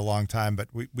SWAT for a long time. But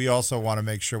we also want to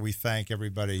make sure we thank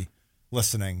everybody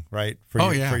listening, right? For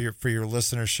your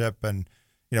listenership. And,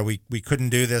 we couldn't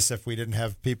do this if we didn't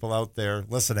have people out there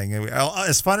listening. And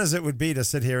as fun as it would be to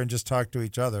sit here and just talk to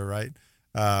each other, right?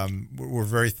 We're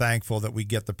very thankful that we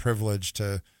get the privilege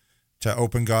to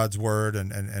open God's word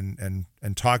and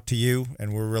talk to you.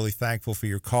 And we're really thankful for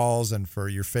your calls and for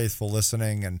your faithful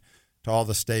listening, and to all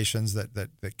the stations that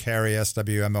carry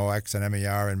SWMOX and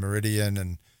MER and Meridian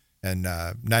and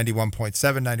 91.7,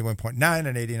 91.9,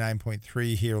 and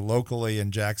 89.3 here locally in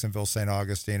Jacksonville, St.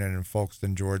 Augustine, and in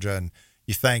Folkston, Georgia. And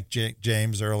you thanked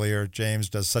James earlier. James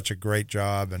does such a great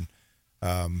job. And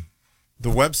the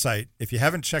website, if you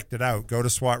haven't checked it out, go to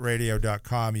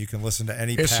SWATradio.com. You can listen to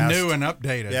any It's past, new and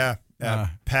updated. Yeah.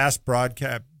 Past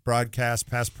broadcasts,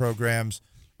 past programs,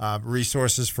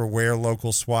 resources for where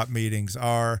local SWAT meetings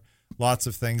are, lots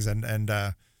of things. And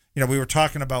we were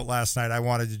talking about last night, I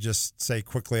wanted to just say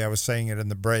quickly, I was saying it in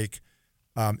the break,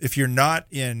 if you're not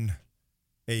in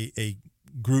a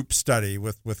group study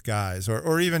with guys,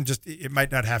 or even just, it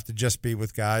might not have to just be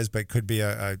with guys, but it could be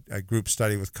a group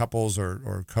study with couples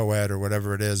or co-ed or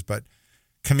whatever it is. But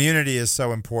community is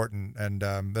so important, and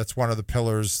that's one of the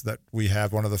pillars that we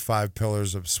have, one of the 5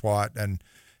 pillars of SWAT. And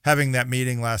having that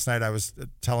meeting last night, I was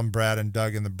telling Brad and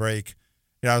Doug in the break,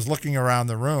 I was looking around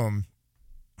the room,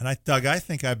 and Doug, I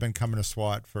think I've been coming to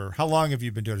SWAT for, how long have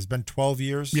you been doing it? It's been 12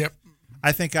 years? Yep.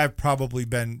 I think I've probably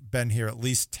been here at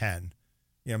least 10.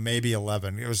 Maybe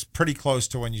 11. It was pretty close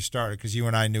to when you started, because you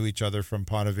and I knew each other from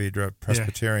Ponte Vedra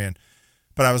Presbyterian.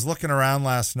 But I was looking around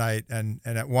last night, and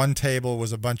at one table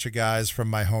was a bunch of guys from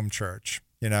my home church,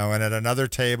 and at another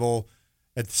table,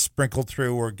 it's sprinkled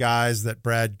through were guys that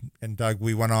Brad and Doug,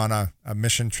 we went on a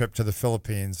mission trip to the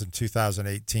Philippines in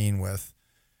 2018 with.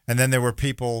 And then there were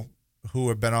people who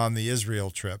had been on the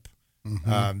Israel trip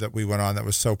that we went on that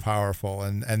was so powerful.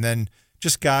 And then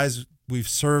just guys we've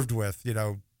served with,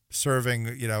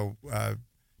 serving,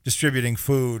 distributing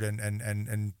food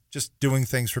and just doing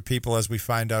things for people as we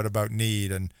find out about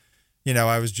need. And,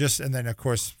 I was just, and then of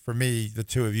course for me, the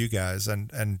two of you guys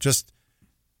and just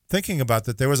thinking about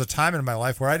that, there was a time in my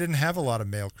life where I didn't have a lot of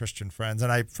male Christian friends,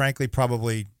 and I frankly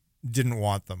probably didn't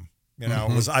want them. It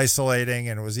was isolating,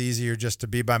 and it was easier just to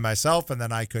be by myself, and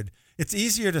then it's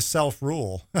easier to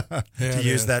self-rule, to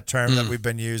use that term that we've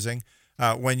been using,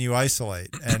 when you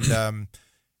isolate.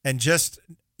 And just,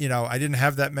 I didn't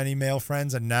have that many male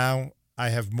friends, and now I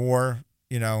have more,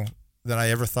 than I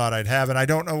ever thought I'd have, and I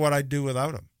don't know what I'd do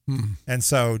without them. And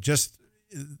so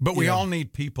But we all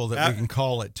need people that we can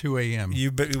call at 2 a.m.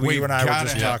 You and I were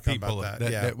just talking about that.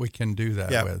 That we can do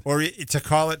that with. Or to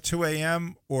call at 2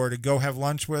 a.m. or to go have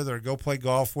lunch with or go play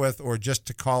golf with, or just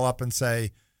to call up and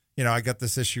say, I got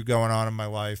this issue going on in my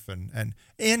life, and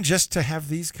just to have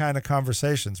these kind of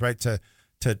conversations, right? To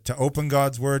open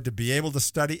God's word, to be able to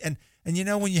study. And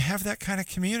when you have that kind of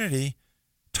community,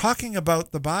 talking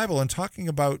about the Bible and talking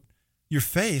about your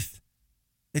faith,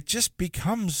 it just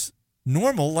becomes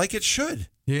normal, like it should.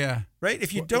 Yeah. Right?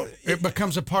 If you don't... It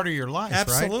becomes a part of your life,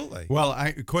 absolutely. Right?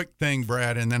 Well, quick thing,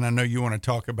 Brad, and then I know you want to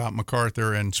talk about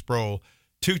MacArthur and Sproul.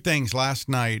 Two things last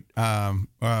night.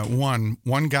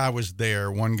 One guy was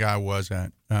there, one guy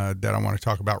wasn't, that I want to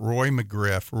talk about. Roy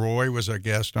McGriff. Roy was a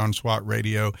guest on SWAT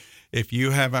Radio. If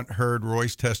you haven't heard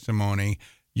Roy's testimony,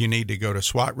 you need to go to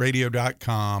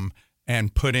SWATradio.com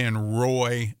and put in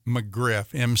Roy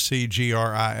McGriff,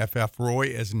 McGriff. Roy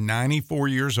is 94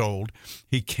 years old.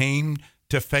 He came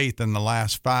to faith in the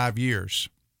last 5 years.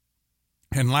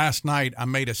 And last night I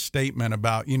made a statement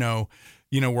about,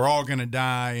 we're all going to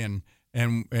die, and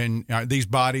these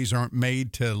bodies aren't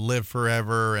made to live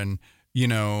forever, and we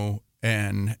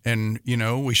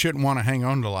shouldn't want to hang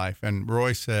on to life. And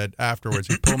Roy said afterwards,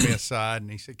 he pulled me aside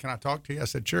and he said, "Can I talk to you?" I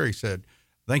said, "Sure." He said,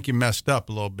 "I think you messed up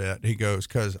a little bit." He goes,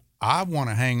 "Because I want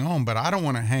to hang on, but I don't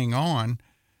want to hang on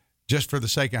just for the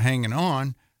sake of hanging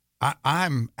on.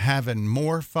 I'm having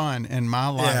more fun in my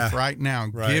life right now,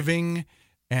 giving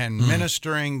and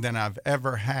ministering than I've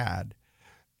ever had."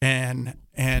 And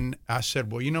I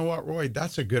said, "Well, you know what, Roy,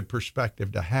 that's a good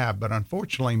perspective to have, but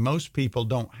unfortunately most people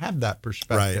don't have that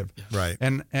perspective." Right.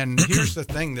 And here's the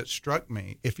thing that struck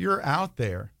me. If you're out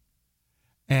there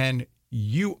and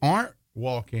you aren't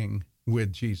walking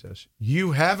with Jesus,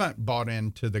 you haven't bought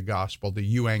into the gospel,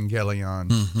 the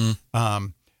euangelion,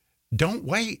 don't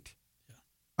wait.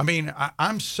 I mean,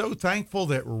 I'm so thankful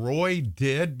that Roy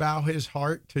did bow his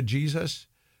heart to Jesus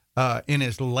in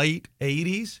his late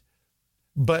 80s.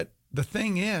 But the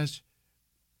thing is,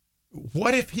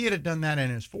 what if he had done that in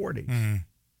his 40s?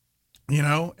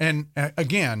 And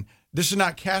again, this is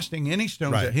not casting any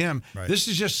stones at him. Right. This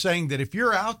is just saying that if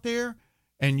you're out there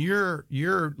and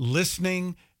you're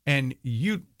listening and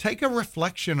you take a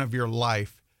reflection of your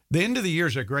life, the end of the year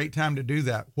is a great time to do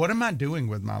that. What am I doing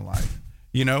with my life?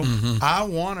 I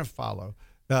want to follow.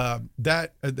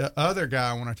 The other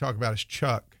guy I want to talk about is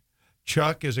Chuck.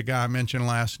 Chuck is a guy I mentioned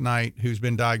last night who's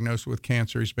been diagnosed with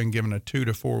cancer. He's been given a 2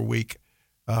 to 4 week,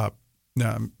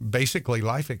 basically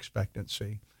life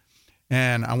expectancy.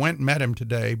 And I went and met him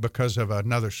today because of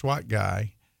another SWAT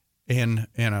guy in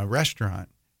a restaurant,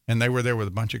 and they were there with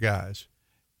a bunch of guys.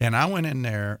 And I went in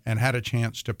there and had a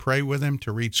chance to pray with him,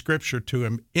 to read scripture to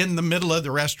him in the middle of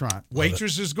the restaurant.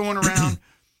 Waitresses going around.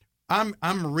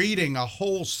 I'm reading a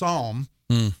whole psalm.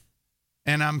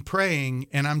 And I'm praying,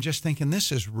 and I'm just thinking,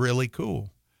 this is really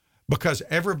cool, because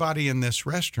everybody in this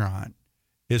restaurant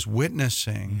is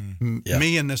witnessing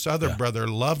me and this other brother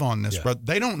love on this brother.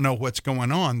 They don't know what's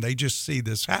going on. They just see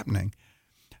this happening.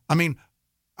 I mean,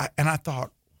 I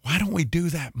thought, why don't we do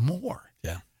that more?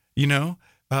 Yeah.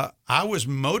 I was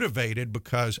motivated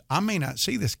because I may not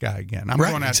see this guy again. I'm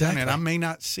going out there, and I may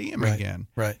not see him again.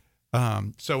 Right.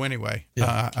 So anyway,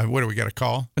 what do we got, a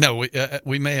call? No,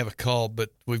 we may have a call, but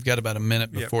we've got about a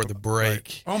minute before the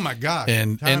break. Right. Oh my gosh!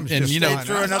 And you know,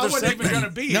 I wasn't even going to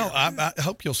be. No, I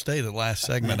hope you'll stay the last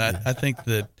segment. I think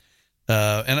that,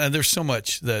 and there's so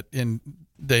much that in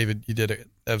David you did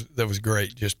that was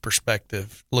great. Just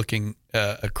perspective, looking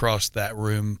across that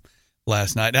room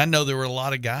last night. I know there were a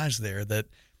lot of guys there that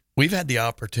we've had the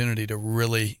opportunity to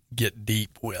really get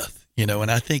deep with, and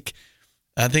I think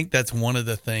that's one of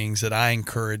the things that I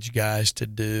encourage guys to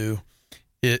do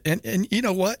And you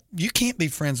know what? You can't be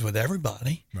friends with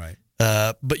everybody. Right.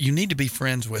 But you need to be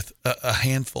friends with a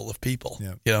handful of people,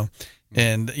 Yep. you know.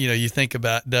 And, you know, you think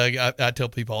about, Doug, I tell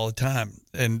people all the time,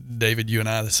 and David, you and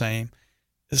I are the same.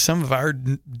 Some of our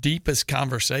deepest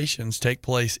conversations take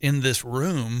place in this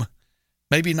room,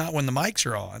 maybe not when the mics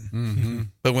are on,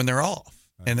 but when they're off.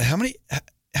 And how many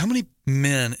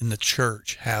men in the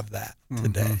church have that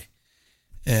today?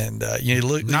 And you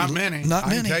look, Not many. Not I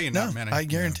can many. tell you no, not many. I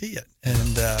guarantee it.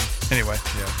 And anyway,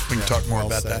 we can talk more well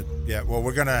about said. that. Yeah, well,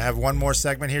 we're going to have one more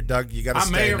segment here. Doug, you got to I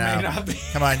stay may or now. may not be.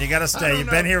 Come on, you got to stay. You've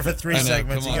been here for 3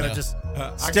 segments. You got to just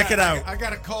stick it out. I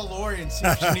got to call Lori and see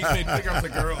if she needs me to pick up the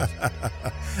girls.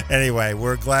 Anyway,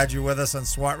 we're glad you're with us on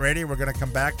SWAT Radio. We're going to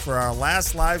come back for our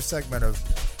last live segment of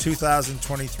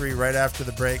 2023 right after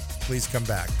the break. Please come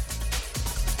back.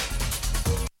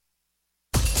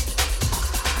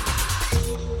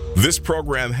 This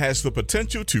program has the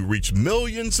potential to reach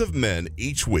millions of men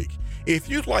each week. If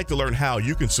you'd like to learn how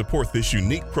you can support this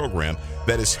unique program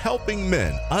that is helping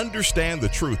men understand the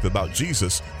truth about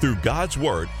Jesus through God's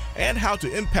Word and how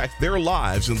to impact their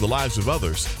lives and the lives of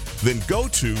others, then go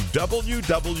to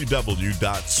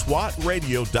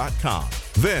www.swatradio.com.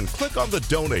 Then click on the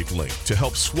donate link to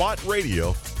help SWAT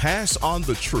Radio pass on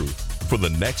the truth for the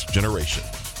next generation.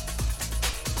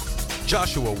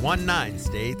 Joshua 1:9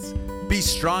 states, "Be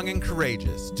strong and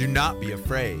courageous. Do not be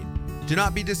afraid. Do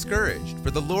not be discouraged,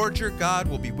 for the Lord your God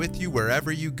will be with you wherever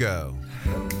you go."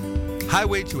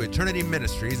 Highway to Eternity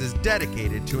Ministries is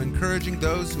dedicated to encouraging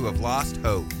those who have lost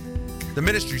hope. The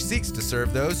ministry seeks to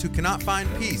serve those who cannot find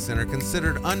peace and are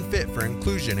considered unfit for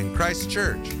inclusion in Christ's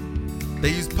church. They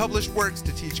use published works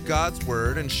to teach God's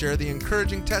Word and share the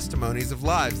encouraging testimonies of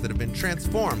lives that have been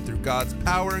transformed through God's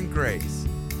power and grace.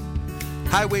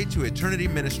 Highway to Eternity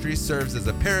Ministries serves as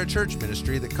a parachurch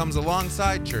ministry that comes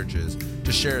alongside churches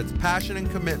to share its passion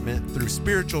and commitment through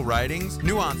spiritual writings,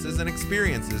 nuances, and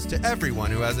experiences to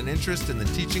everyone who has an interest in the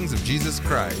teachings of Jesus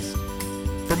Christ.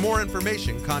 For more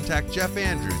information, contact Jeff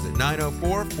Andrews at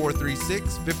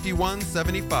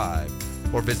 904-436-5175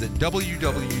 or visit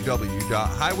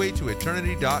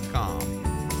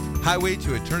www.highwaytoeternity.com. Highway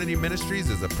to Eternity Ministries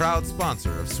is a proud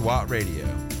sponsor of SWAT Radio.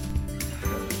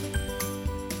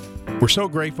 We're so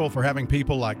grateful for having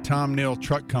people like Tom Neal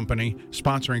Truck Company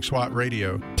sponsoring SWAT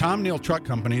Radio. Tom Neal Truck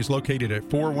Company is located at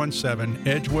 417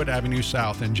 Edgewood Avenue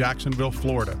South in Jacksonville,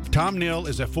 Florida. Tom Neal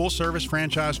is a full-service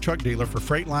franchise truck dealer for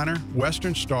Freightliner,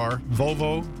 Western Star,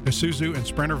 Volvo, Isuzu, and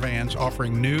Sprinter vans,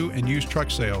 offering new and used truck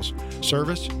sales,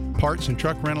 service, parts, and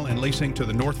truck rental and leasing to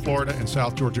the North Florida and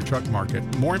South Georgia truck market.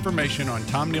 More information on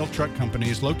Tom Neal Truck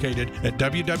Company is located at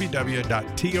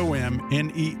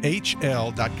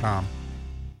www.tomnehl.com.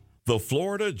 The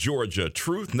Florida, Georgia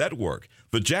Truth Network.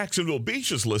 The Jacksonville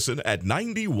Beaches listen at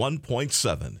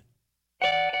 91.7.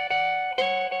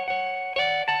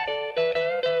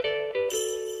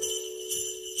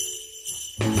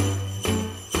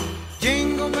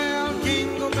 Jingle bell,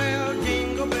 jingle bell,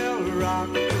 jingle bell rock.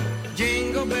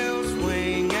 Jingle bells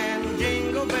swing and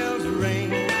jingle bells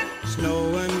ring.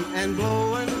 Snowing and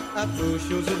blowing up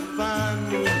bushels of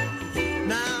fun.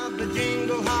 Now the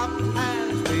jingle hop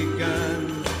has begun.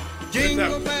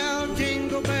 Jingle bell,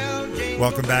 jingle bell, jingle.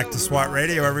 Welcome back to SWAT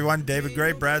Radio, everyone. David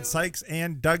Gray, Brad Sykes,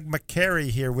 and Doug McCary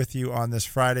here with you on this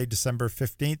Friday, December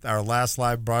 15th, our last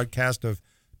live broadcast of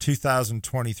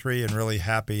 2023, and really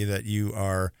happy that you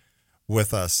are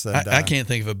with us. And, I can't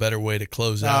think of a better way to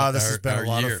close out this our, has been our a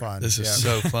lot year. of fun. This is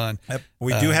so fun.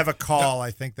 We do have a call,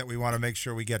 I think, that we want to make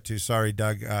sure we get to. Sorry,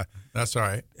 Doug. That's all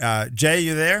right. Jay,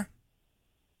 you there?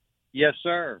 Yes,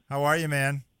 sir. How are you,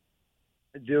 man?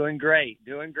 Doing great.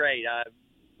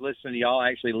 Listening to y'all.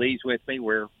 Actually, Lee's with me.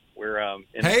 We're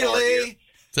in Hey, the car Lee. here.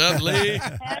 What's up, Lee?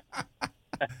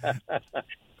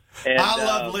 And, I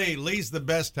love Lee. Lee's the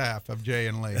best half of Jay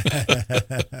and Lee.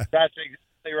 That's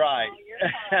exactly right.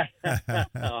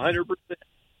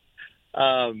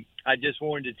 100%. I just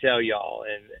wanted to tell y'all,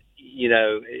 and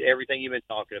everything you've been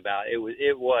talking about. It was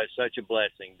such a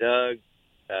blessing. Doug,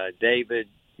 David,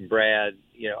 Brad,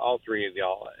 all three of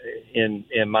y'all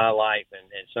in my life and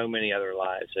so many other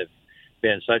lives have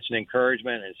been such an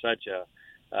encouragement and such a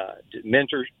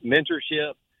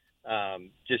mentorship,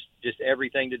 just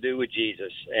everything to do with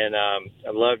Jesus. And I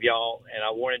love y'all, and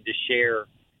I wanted to share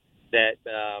that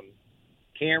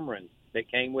Cameron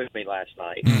that came with me last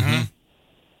night. Mm-hmm.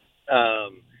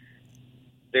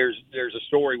 There's a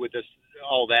story with this,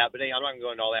 all that, but I'm not going to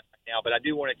go into all that right now. But I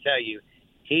do want to tell you,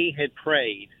 he had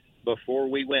prayed before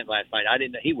we went last night. I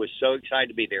didn't know, he was so excited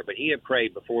to be there, but he had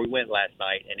prayed before we went last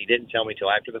night, and he didn't tell me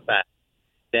till after the fact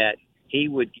that he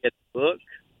would get a book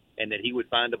and that he would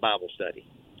find a Bible study.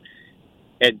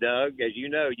 And Doug, as you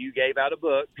know, you gave out a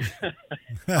book.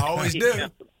 I always do.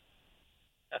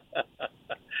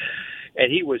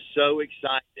 And he was so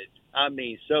excited. I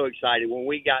mean, so excited. When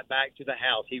we got back to the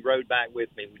house, he rode back with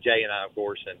me, with Jay and I, of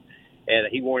course, and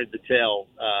he wanted to tell,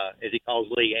 as he calls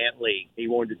Lee, Aunt Lee, he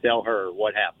wanted to tell her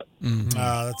what happened. Mm-hmm.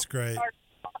 Oh, that's great.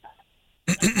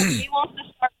 He wants to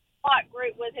start a SWAT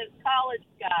group with his college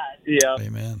guys. Yeah.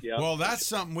 Amen. Yeah. Well, that's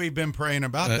something we've been praying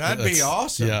about. That'd be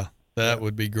awesome. Yeah, that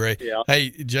would be great. Yeah.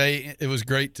 Hey, Jay, it was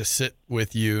great to sit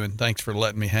with you, and thanks for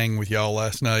letting me hang with y'all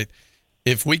last night.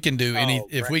 If we can do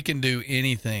we can do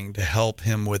anything to help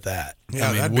him with that,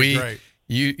 that'd be great.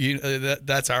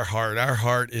 That's our heart. Our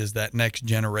heart is that next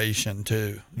generation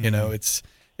too. Mm-hmm. You know,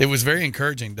 it was very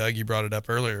encouraging, Doug. You brought it up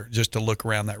earlier, just to look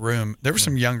around that room. There were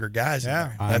some younger guys in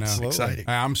there. That's exciting.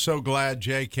 I'm so glad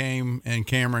Jay came and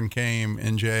Cameron came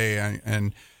and Jay,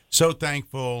 and so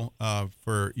thankful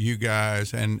for you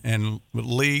guys and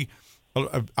Lee.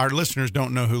 Our listeners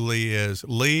don't know who Lee is.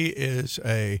 Lee is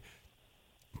a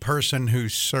person who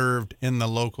served in the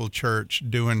local church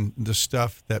doing the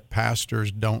stuff that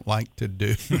pastors don't like to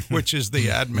do, which is the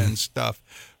admin stuff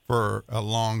for a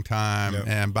long time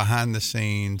and behind the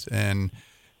scenes. And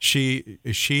she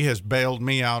has bailed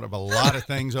me out of a lot of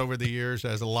things over the years,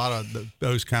 as a lot of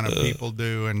those kind of people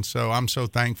do. And so I'm so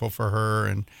thankful for her.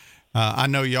 And I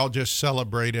know y'all just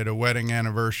celebrated a wedding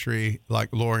anniversary like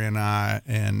Lori and I,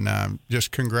 and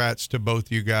just congrats to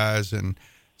both you guys. And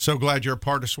so glad you're a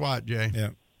part of SWAT, Jay. Yeah.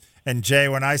 And Jay,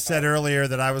 when I said earlier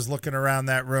that I was looking around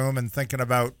that room and thinking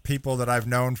about people that I've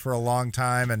known for a long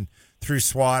time and through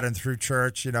SWAT and through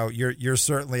church, you know, you're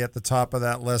certainly at the top of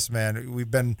that list, man.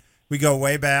 We go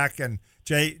way back, and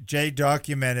Jay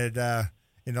documented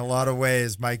in a lot of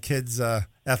ways my kids'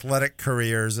 athletic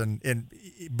careers and in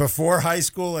before high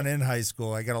school and in high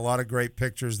school. I got a lot of great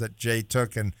pictures that Jay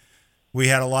took, and we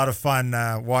had a lot of fun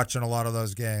watching a lot of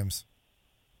those games.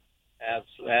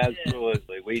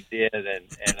 Absolutely, we did, and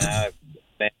I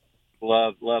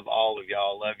love all of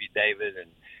y'all. Love you, David and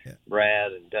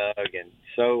Brad and Doug, and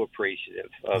so appreciative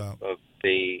of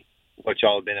what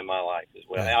y'all have been in my life as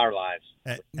well, our lives.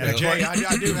 And Jay,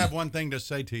 I do have one thing to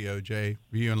say to you, Jay,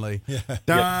 you and Lee.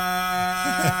 Don't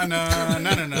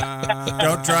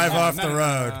drive off the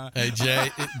road. Hey,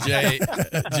 Jay,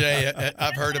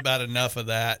 I've heard about enough of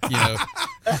that. You know.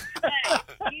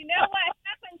 You know what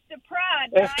happens to pride,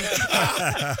 right?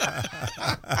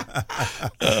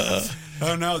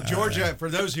 Oh no, Georgia. For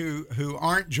those who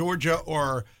aren't Georgia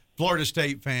or Florida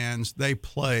State fans, they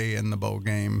play in the bowl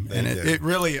game, and it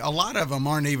really, a lot of them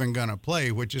aren't even going to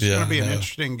play, which is going to be an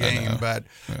interesting game. But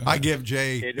I give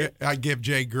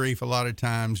Jay grief a lot of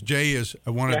times. Jay is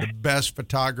one of the best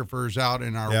photographers out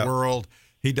in our world.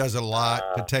 He does a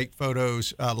lot to take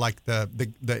photos, like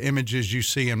the images you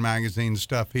see in magazines and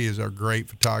stuff. He is a great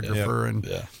photographer,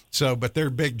 but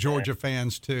they're big Georgia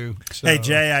fans too. So. Hey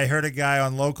Jay, I heard a guy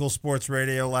on local sports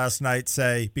radio last night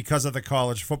say, because of the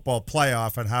college football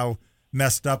playoff and how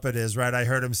messed up it is, right? I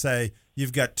heard him say,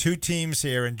 you've got two teams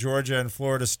here in Georgia and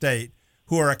Florida State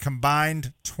who are a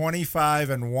combined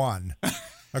 25-1.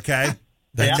 Okay.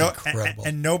 That's incredible.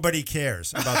 And nobody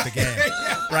cares about the game,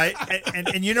 right?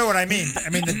 And you know what I mean. I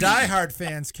mean, the diehard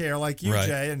fans care, like you,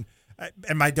 Jay, and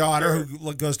my daughter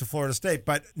who goes to Florida State.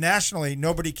 But nationally,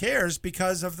 nobody cares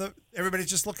because of everybody's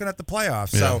just looking at the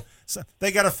playoffs. Yeah. So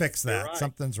they got to fix that. Right.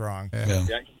 Something's wrong. Yeah.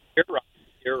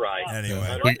 You're right.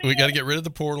 Anyway, we got to get rid of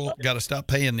the portal. Got to stop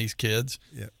paying these kids.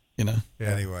 Yeah. You know.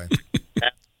 Yeah. Anyway.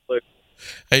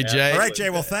 Hey, Jay. All right,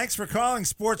 Jay. Well, thanks for calling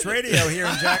Sports Radio here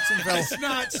in Jacksonville. It's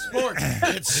not sports.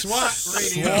 It's SWAT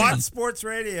Radio. SWAT Sports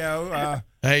Radio.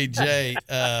 Hey, Jay.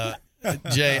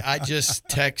 Jay, I just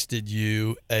texted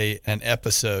you an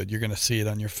episode. You're going to see it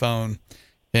on your phone.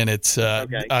 And it's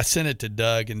I sent it to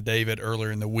Doug and David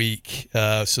earlier in the week,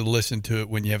 so listen to it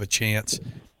when you have a chance.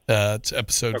 It's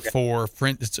episode 4.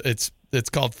 It's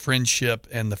called Friendship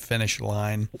and the Finish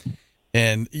Line.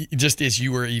 And just as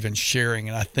you were even sharing,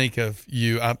 and I think of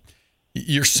you,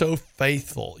 you're so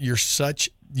faithful. You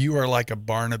are like a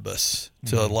Barnabas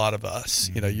to a lot of us.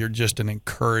 Mm-hmm. You know, you're just an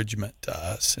encouragement to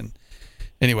us. And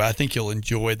anyway, I think you'll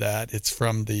enjoy that. It's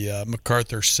from the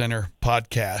MacArthur Center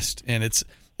podcast, and it's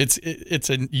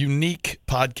a unique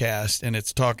podcast, and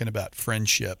it's talking about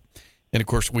friendship. And of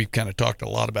course, we've kind of talked a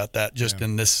lot about that just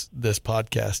in this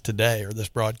podcast today, or this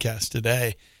broadcast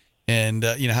today. And,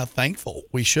 you know, how thankful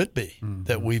we should be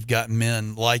that we've got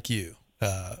men like you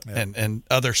and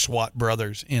other SWAT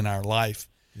brothers in our life.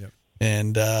 Yep.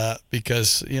 And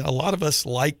because, you know, a lot of us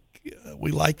like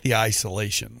the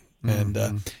isolation.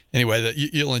 And anyway,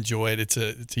 you'll enjoy it. It's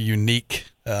a unique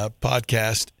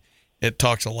podcast. It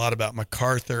talks a lot about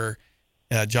MacArthur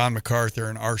John MacArthur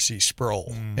and R.C.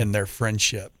 Sproul and their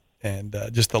friendship and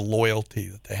just the loyalty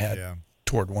that they had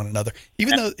toward one another,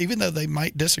 even though they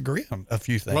might disagree on a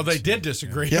few things. Well, they did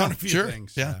disagree on a few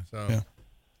things. Yeah. So.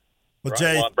 Well,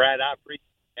 Jay, well, Brad, I appreciate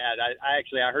that.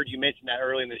 I heard you mention that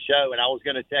early in the show, and I was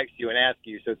going to text you and ask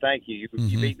you. So thank you.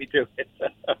 You beat me to it.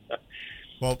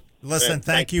 Well, listen,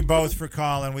 thank you both for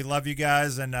calling. We love you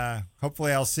guys, and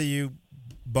hopefully I'll see you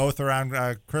both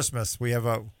around Christmas.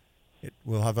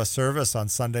 We'll have a service on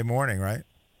Sunday morning, right?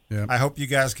 Yeah. I hope you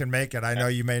guys can make it. I know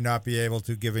you may not be able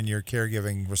to, given your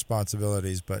caregiving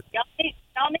responsibilities, but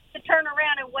Y'all need to turn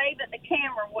around and wave at the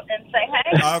camera and say,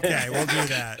 "Hey." Okay, we'll do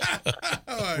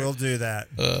that. We'll do that.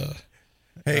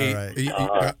 Hey,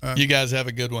 right. You guys have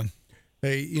a good one.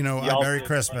 Hey, Merry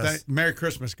Christmas. Merry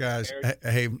Christmas, guys.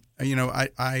 Hey,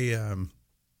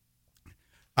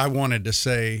 I wanted to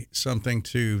say something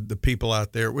to the people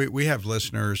out there. We have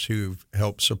listeners who've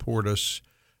helped support us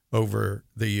over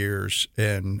the years,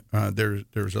 and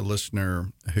there's a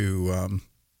listener who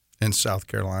in South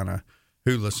Carolina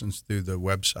who listens through the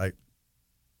website,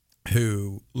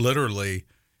 who literally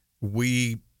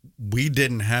we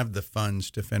didn't have the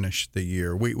funds to finish the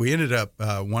year. We ended up,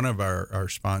 one of our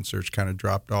sponsors kind of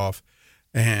dropped off,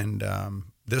 and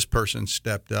this person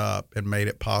stepped up and made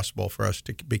it possible for us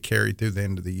to be carried through the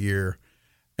end of the year.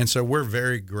 And so we're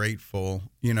very grateful.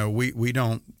 We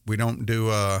don't do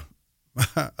a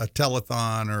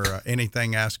telethon or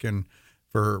anything asking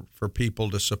for people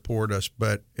to support us,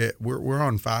 but we're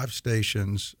on 5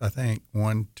 stations, I think.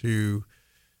 1, 2,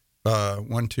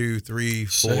 3,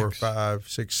 4, 5,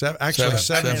 6, 7. Actually, 7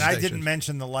 stations. I didn't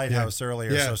mention the Lighthouse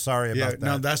earlier, so sorry about that.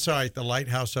 No, that's all right. The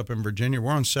Lighthouse up in Virginia.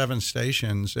 We're on 7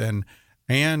 stations, and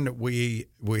we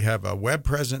have a web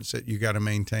presence that you got to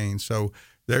maintain. So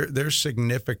there's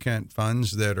significant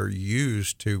funds that are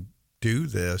used to do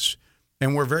this,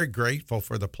 and we're very grateful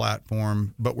for the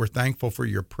platform. But we're thankful for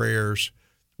your prayers.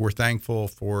 We're thankful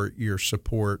for your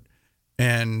support.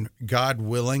 And God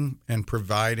willing and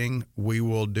providing, we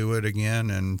will do it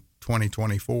again in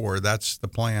 2024. That's the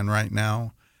plan right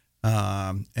now.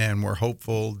 And we're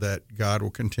hopeful that God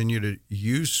will continue to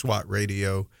use SWAT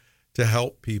Radio to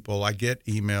help people. I get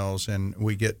emails and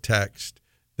we get texts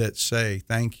that say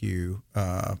thank you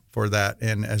for that.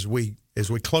 And as we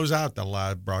close out the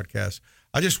live broadcast,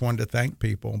 I just wanted to thank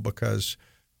people because,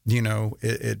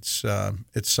 it's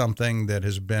something that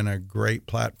has been a great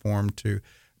platform to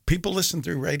people listen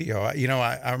through radio.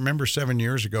 I remember 7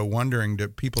 years ago wondering, do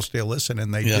people still listen?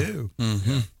 And they do.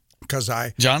 Because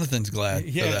Jonathan's glad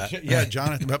for that. Yeah,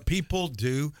 Jonathan. But people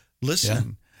do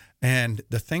listen. Yeah. And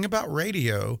the thing about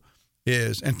radio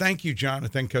is, and thank you,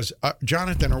 Jonathan, because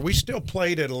Jonathan, are we still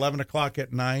played at 11 o'clock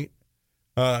at night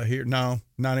here? No,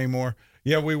 not anymore.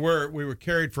 Yeah, we were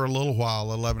carried for a little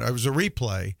while, 11. It was a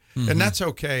replay, and that's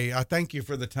okay. I thank you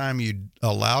for the time you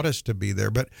allowed us to be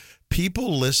there. But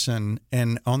people listen,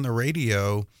 and on the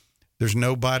radio, there's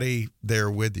nobody there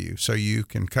with you. So you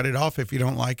can cut it off if you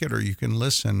don't like it, or you can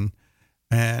listen.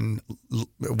 And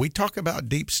we talk about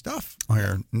deep stuff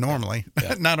here normally,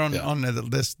 not on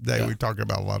this day. Yeah. We talk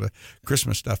about a lot of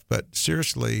Christmas stuff, but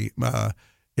seriously,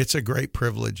 it's a great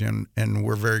privilege, and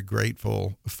we're very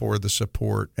grateful for the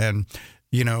support. And,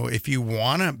 if you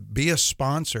want to be a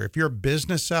sponsor, if you're a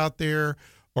business out there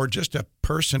or just a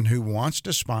person who wants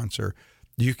to sponsor,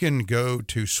 you can go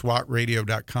to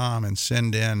swatradio.com and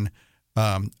send in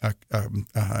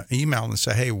email and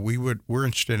say, hey, we're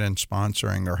interested in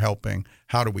sponsoring or helping.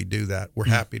 How do we do that? We're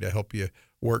happy to help you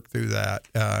work through that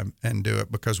and do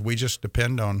it, because we just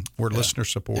depend on, we're listener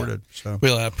supported. So,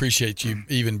 well, I appreciate you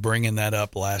even bringing that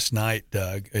up last night,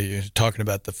 Doug. You're talking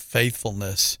about the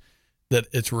faithfulness that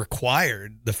it's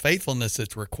required, the faithfulness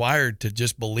that's required to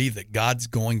just believe that God's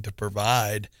going to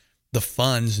provide the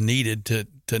funds needed to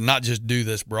not just do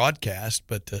this broadcast,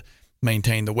 but to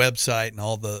maintain the website and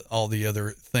all the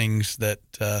other things that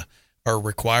are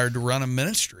required to run a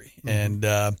ministry. And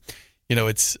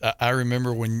I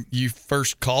remember when you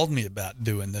first called me about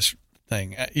doing this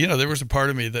thing, there was a part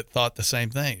of me that thought the same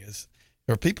thing: is,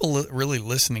 are people really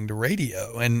listening to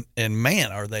radio? And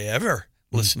man, are they ever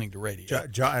listening to radio?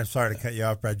 I'm sorry to cut you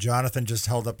off, Brad. Jonathan just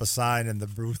held up a sign in the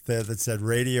booth there that said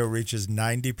radio reaches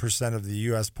 90% of the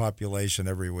U.S. population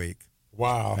every week.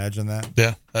 Wow. Imagine that.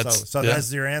 Yeah.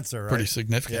 That's your answer, right? Pretty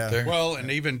significant there. Well, and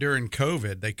even during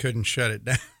COVID, they couldn't shut it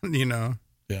down,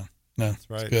 Yeah. No, that's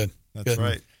right. Good. That's good.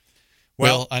 right.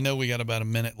 Well, I know we got about a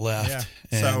minute left.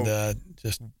 Yeah. And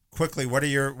just quickly, what are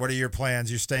your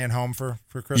plans? You staying home for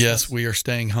Christmas? Yes, we are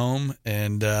staying home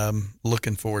and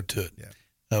looking forward to it. Yeah.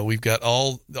 We've got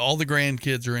all the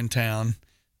grandkids are in town,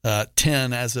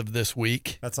 10 as of this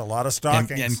week. That's a lot of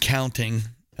stockings. And counting.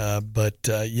 But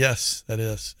yes, that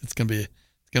is. It's gonna be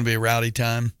a rowdy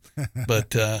time,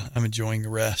 but I'm enjoying the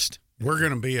rest. We're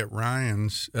going to be at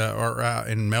Ryan's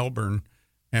in Melbourne,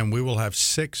 and we will have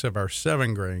 6 of our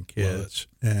 7 grandkids.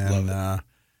 And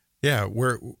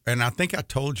and I think I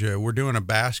told you we're doing a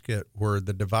basket where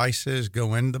the devices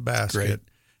go in the basket,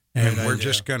 and we're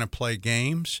just going to play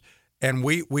games. And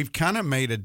we've kind of made a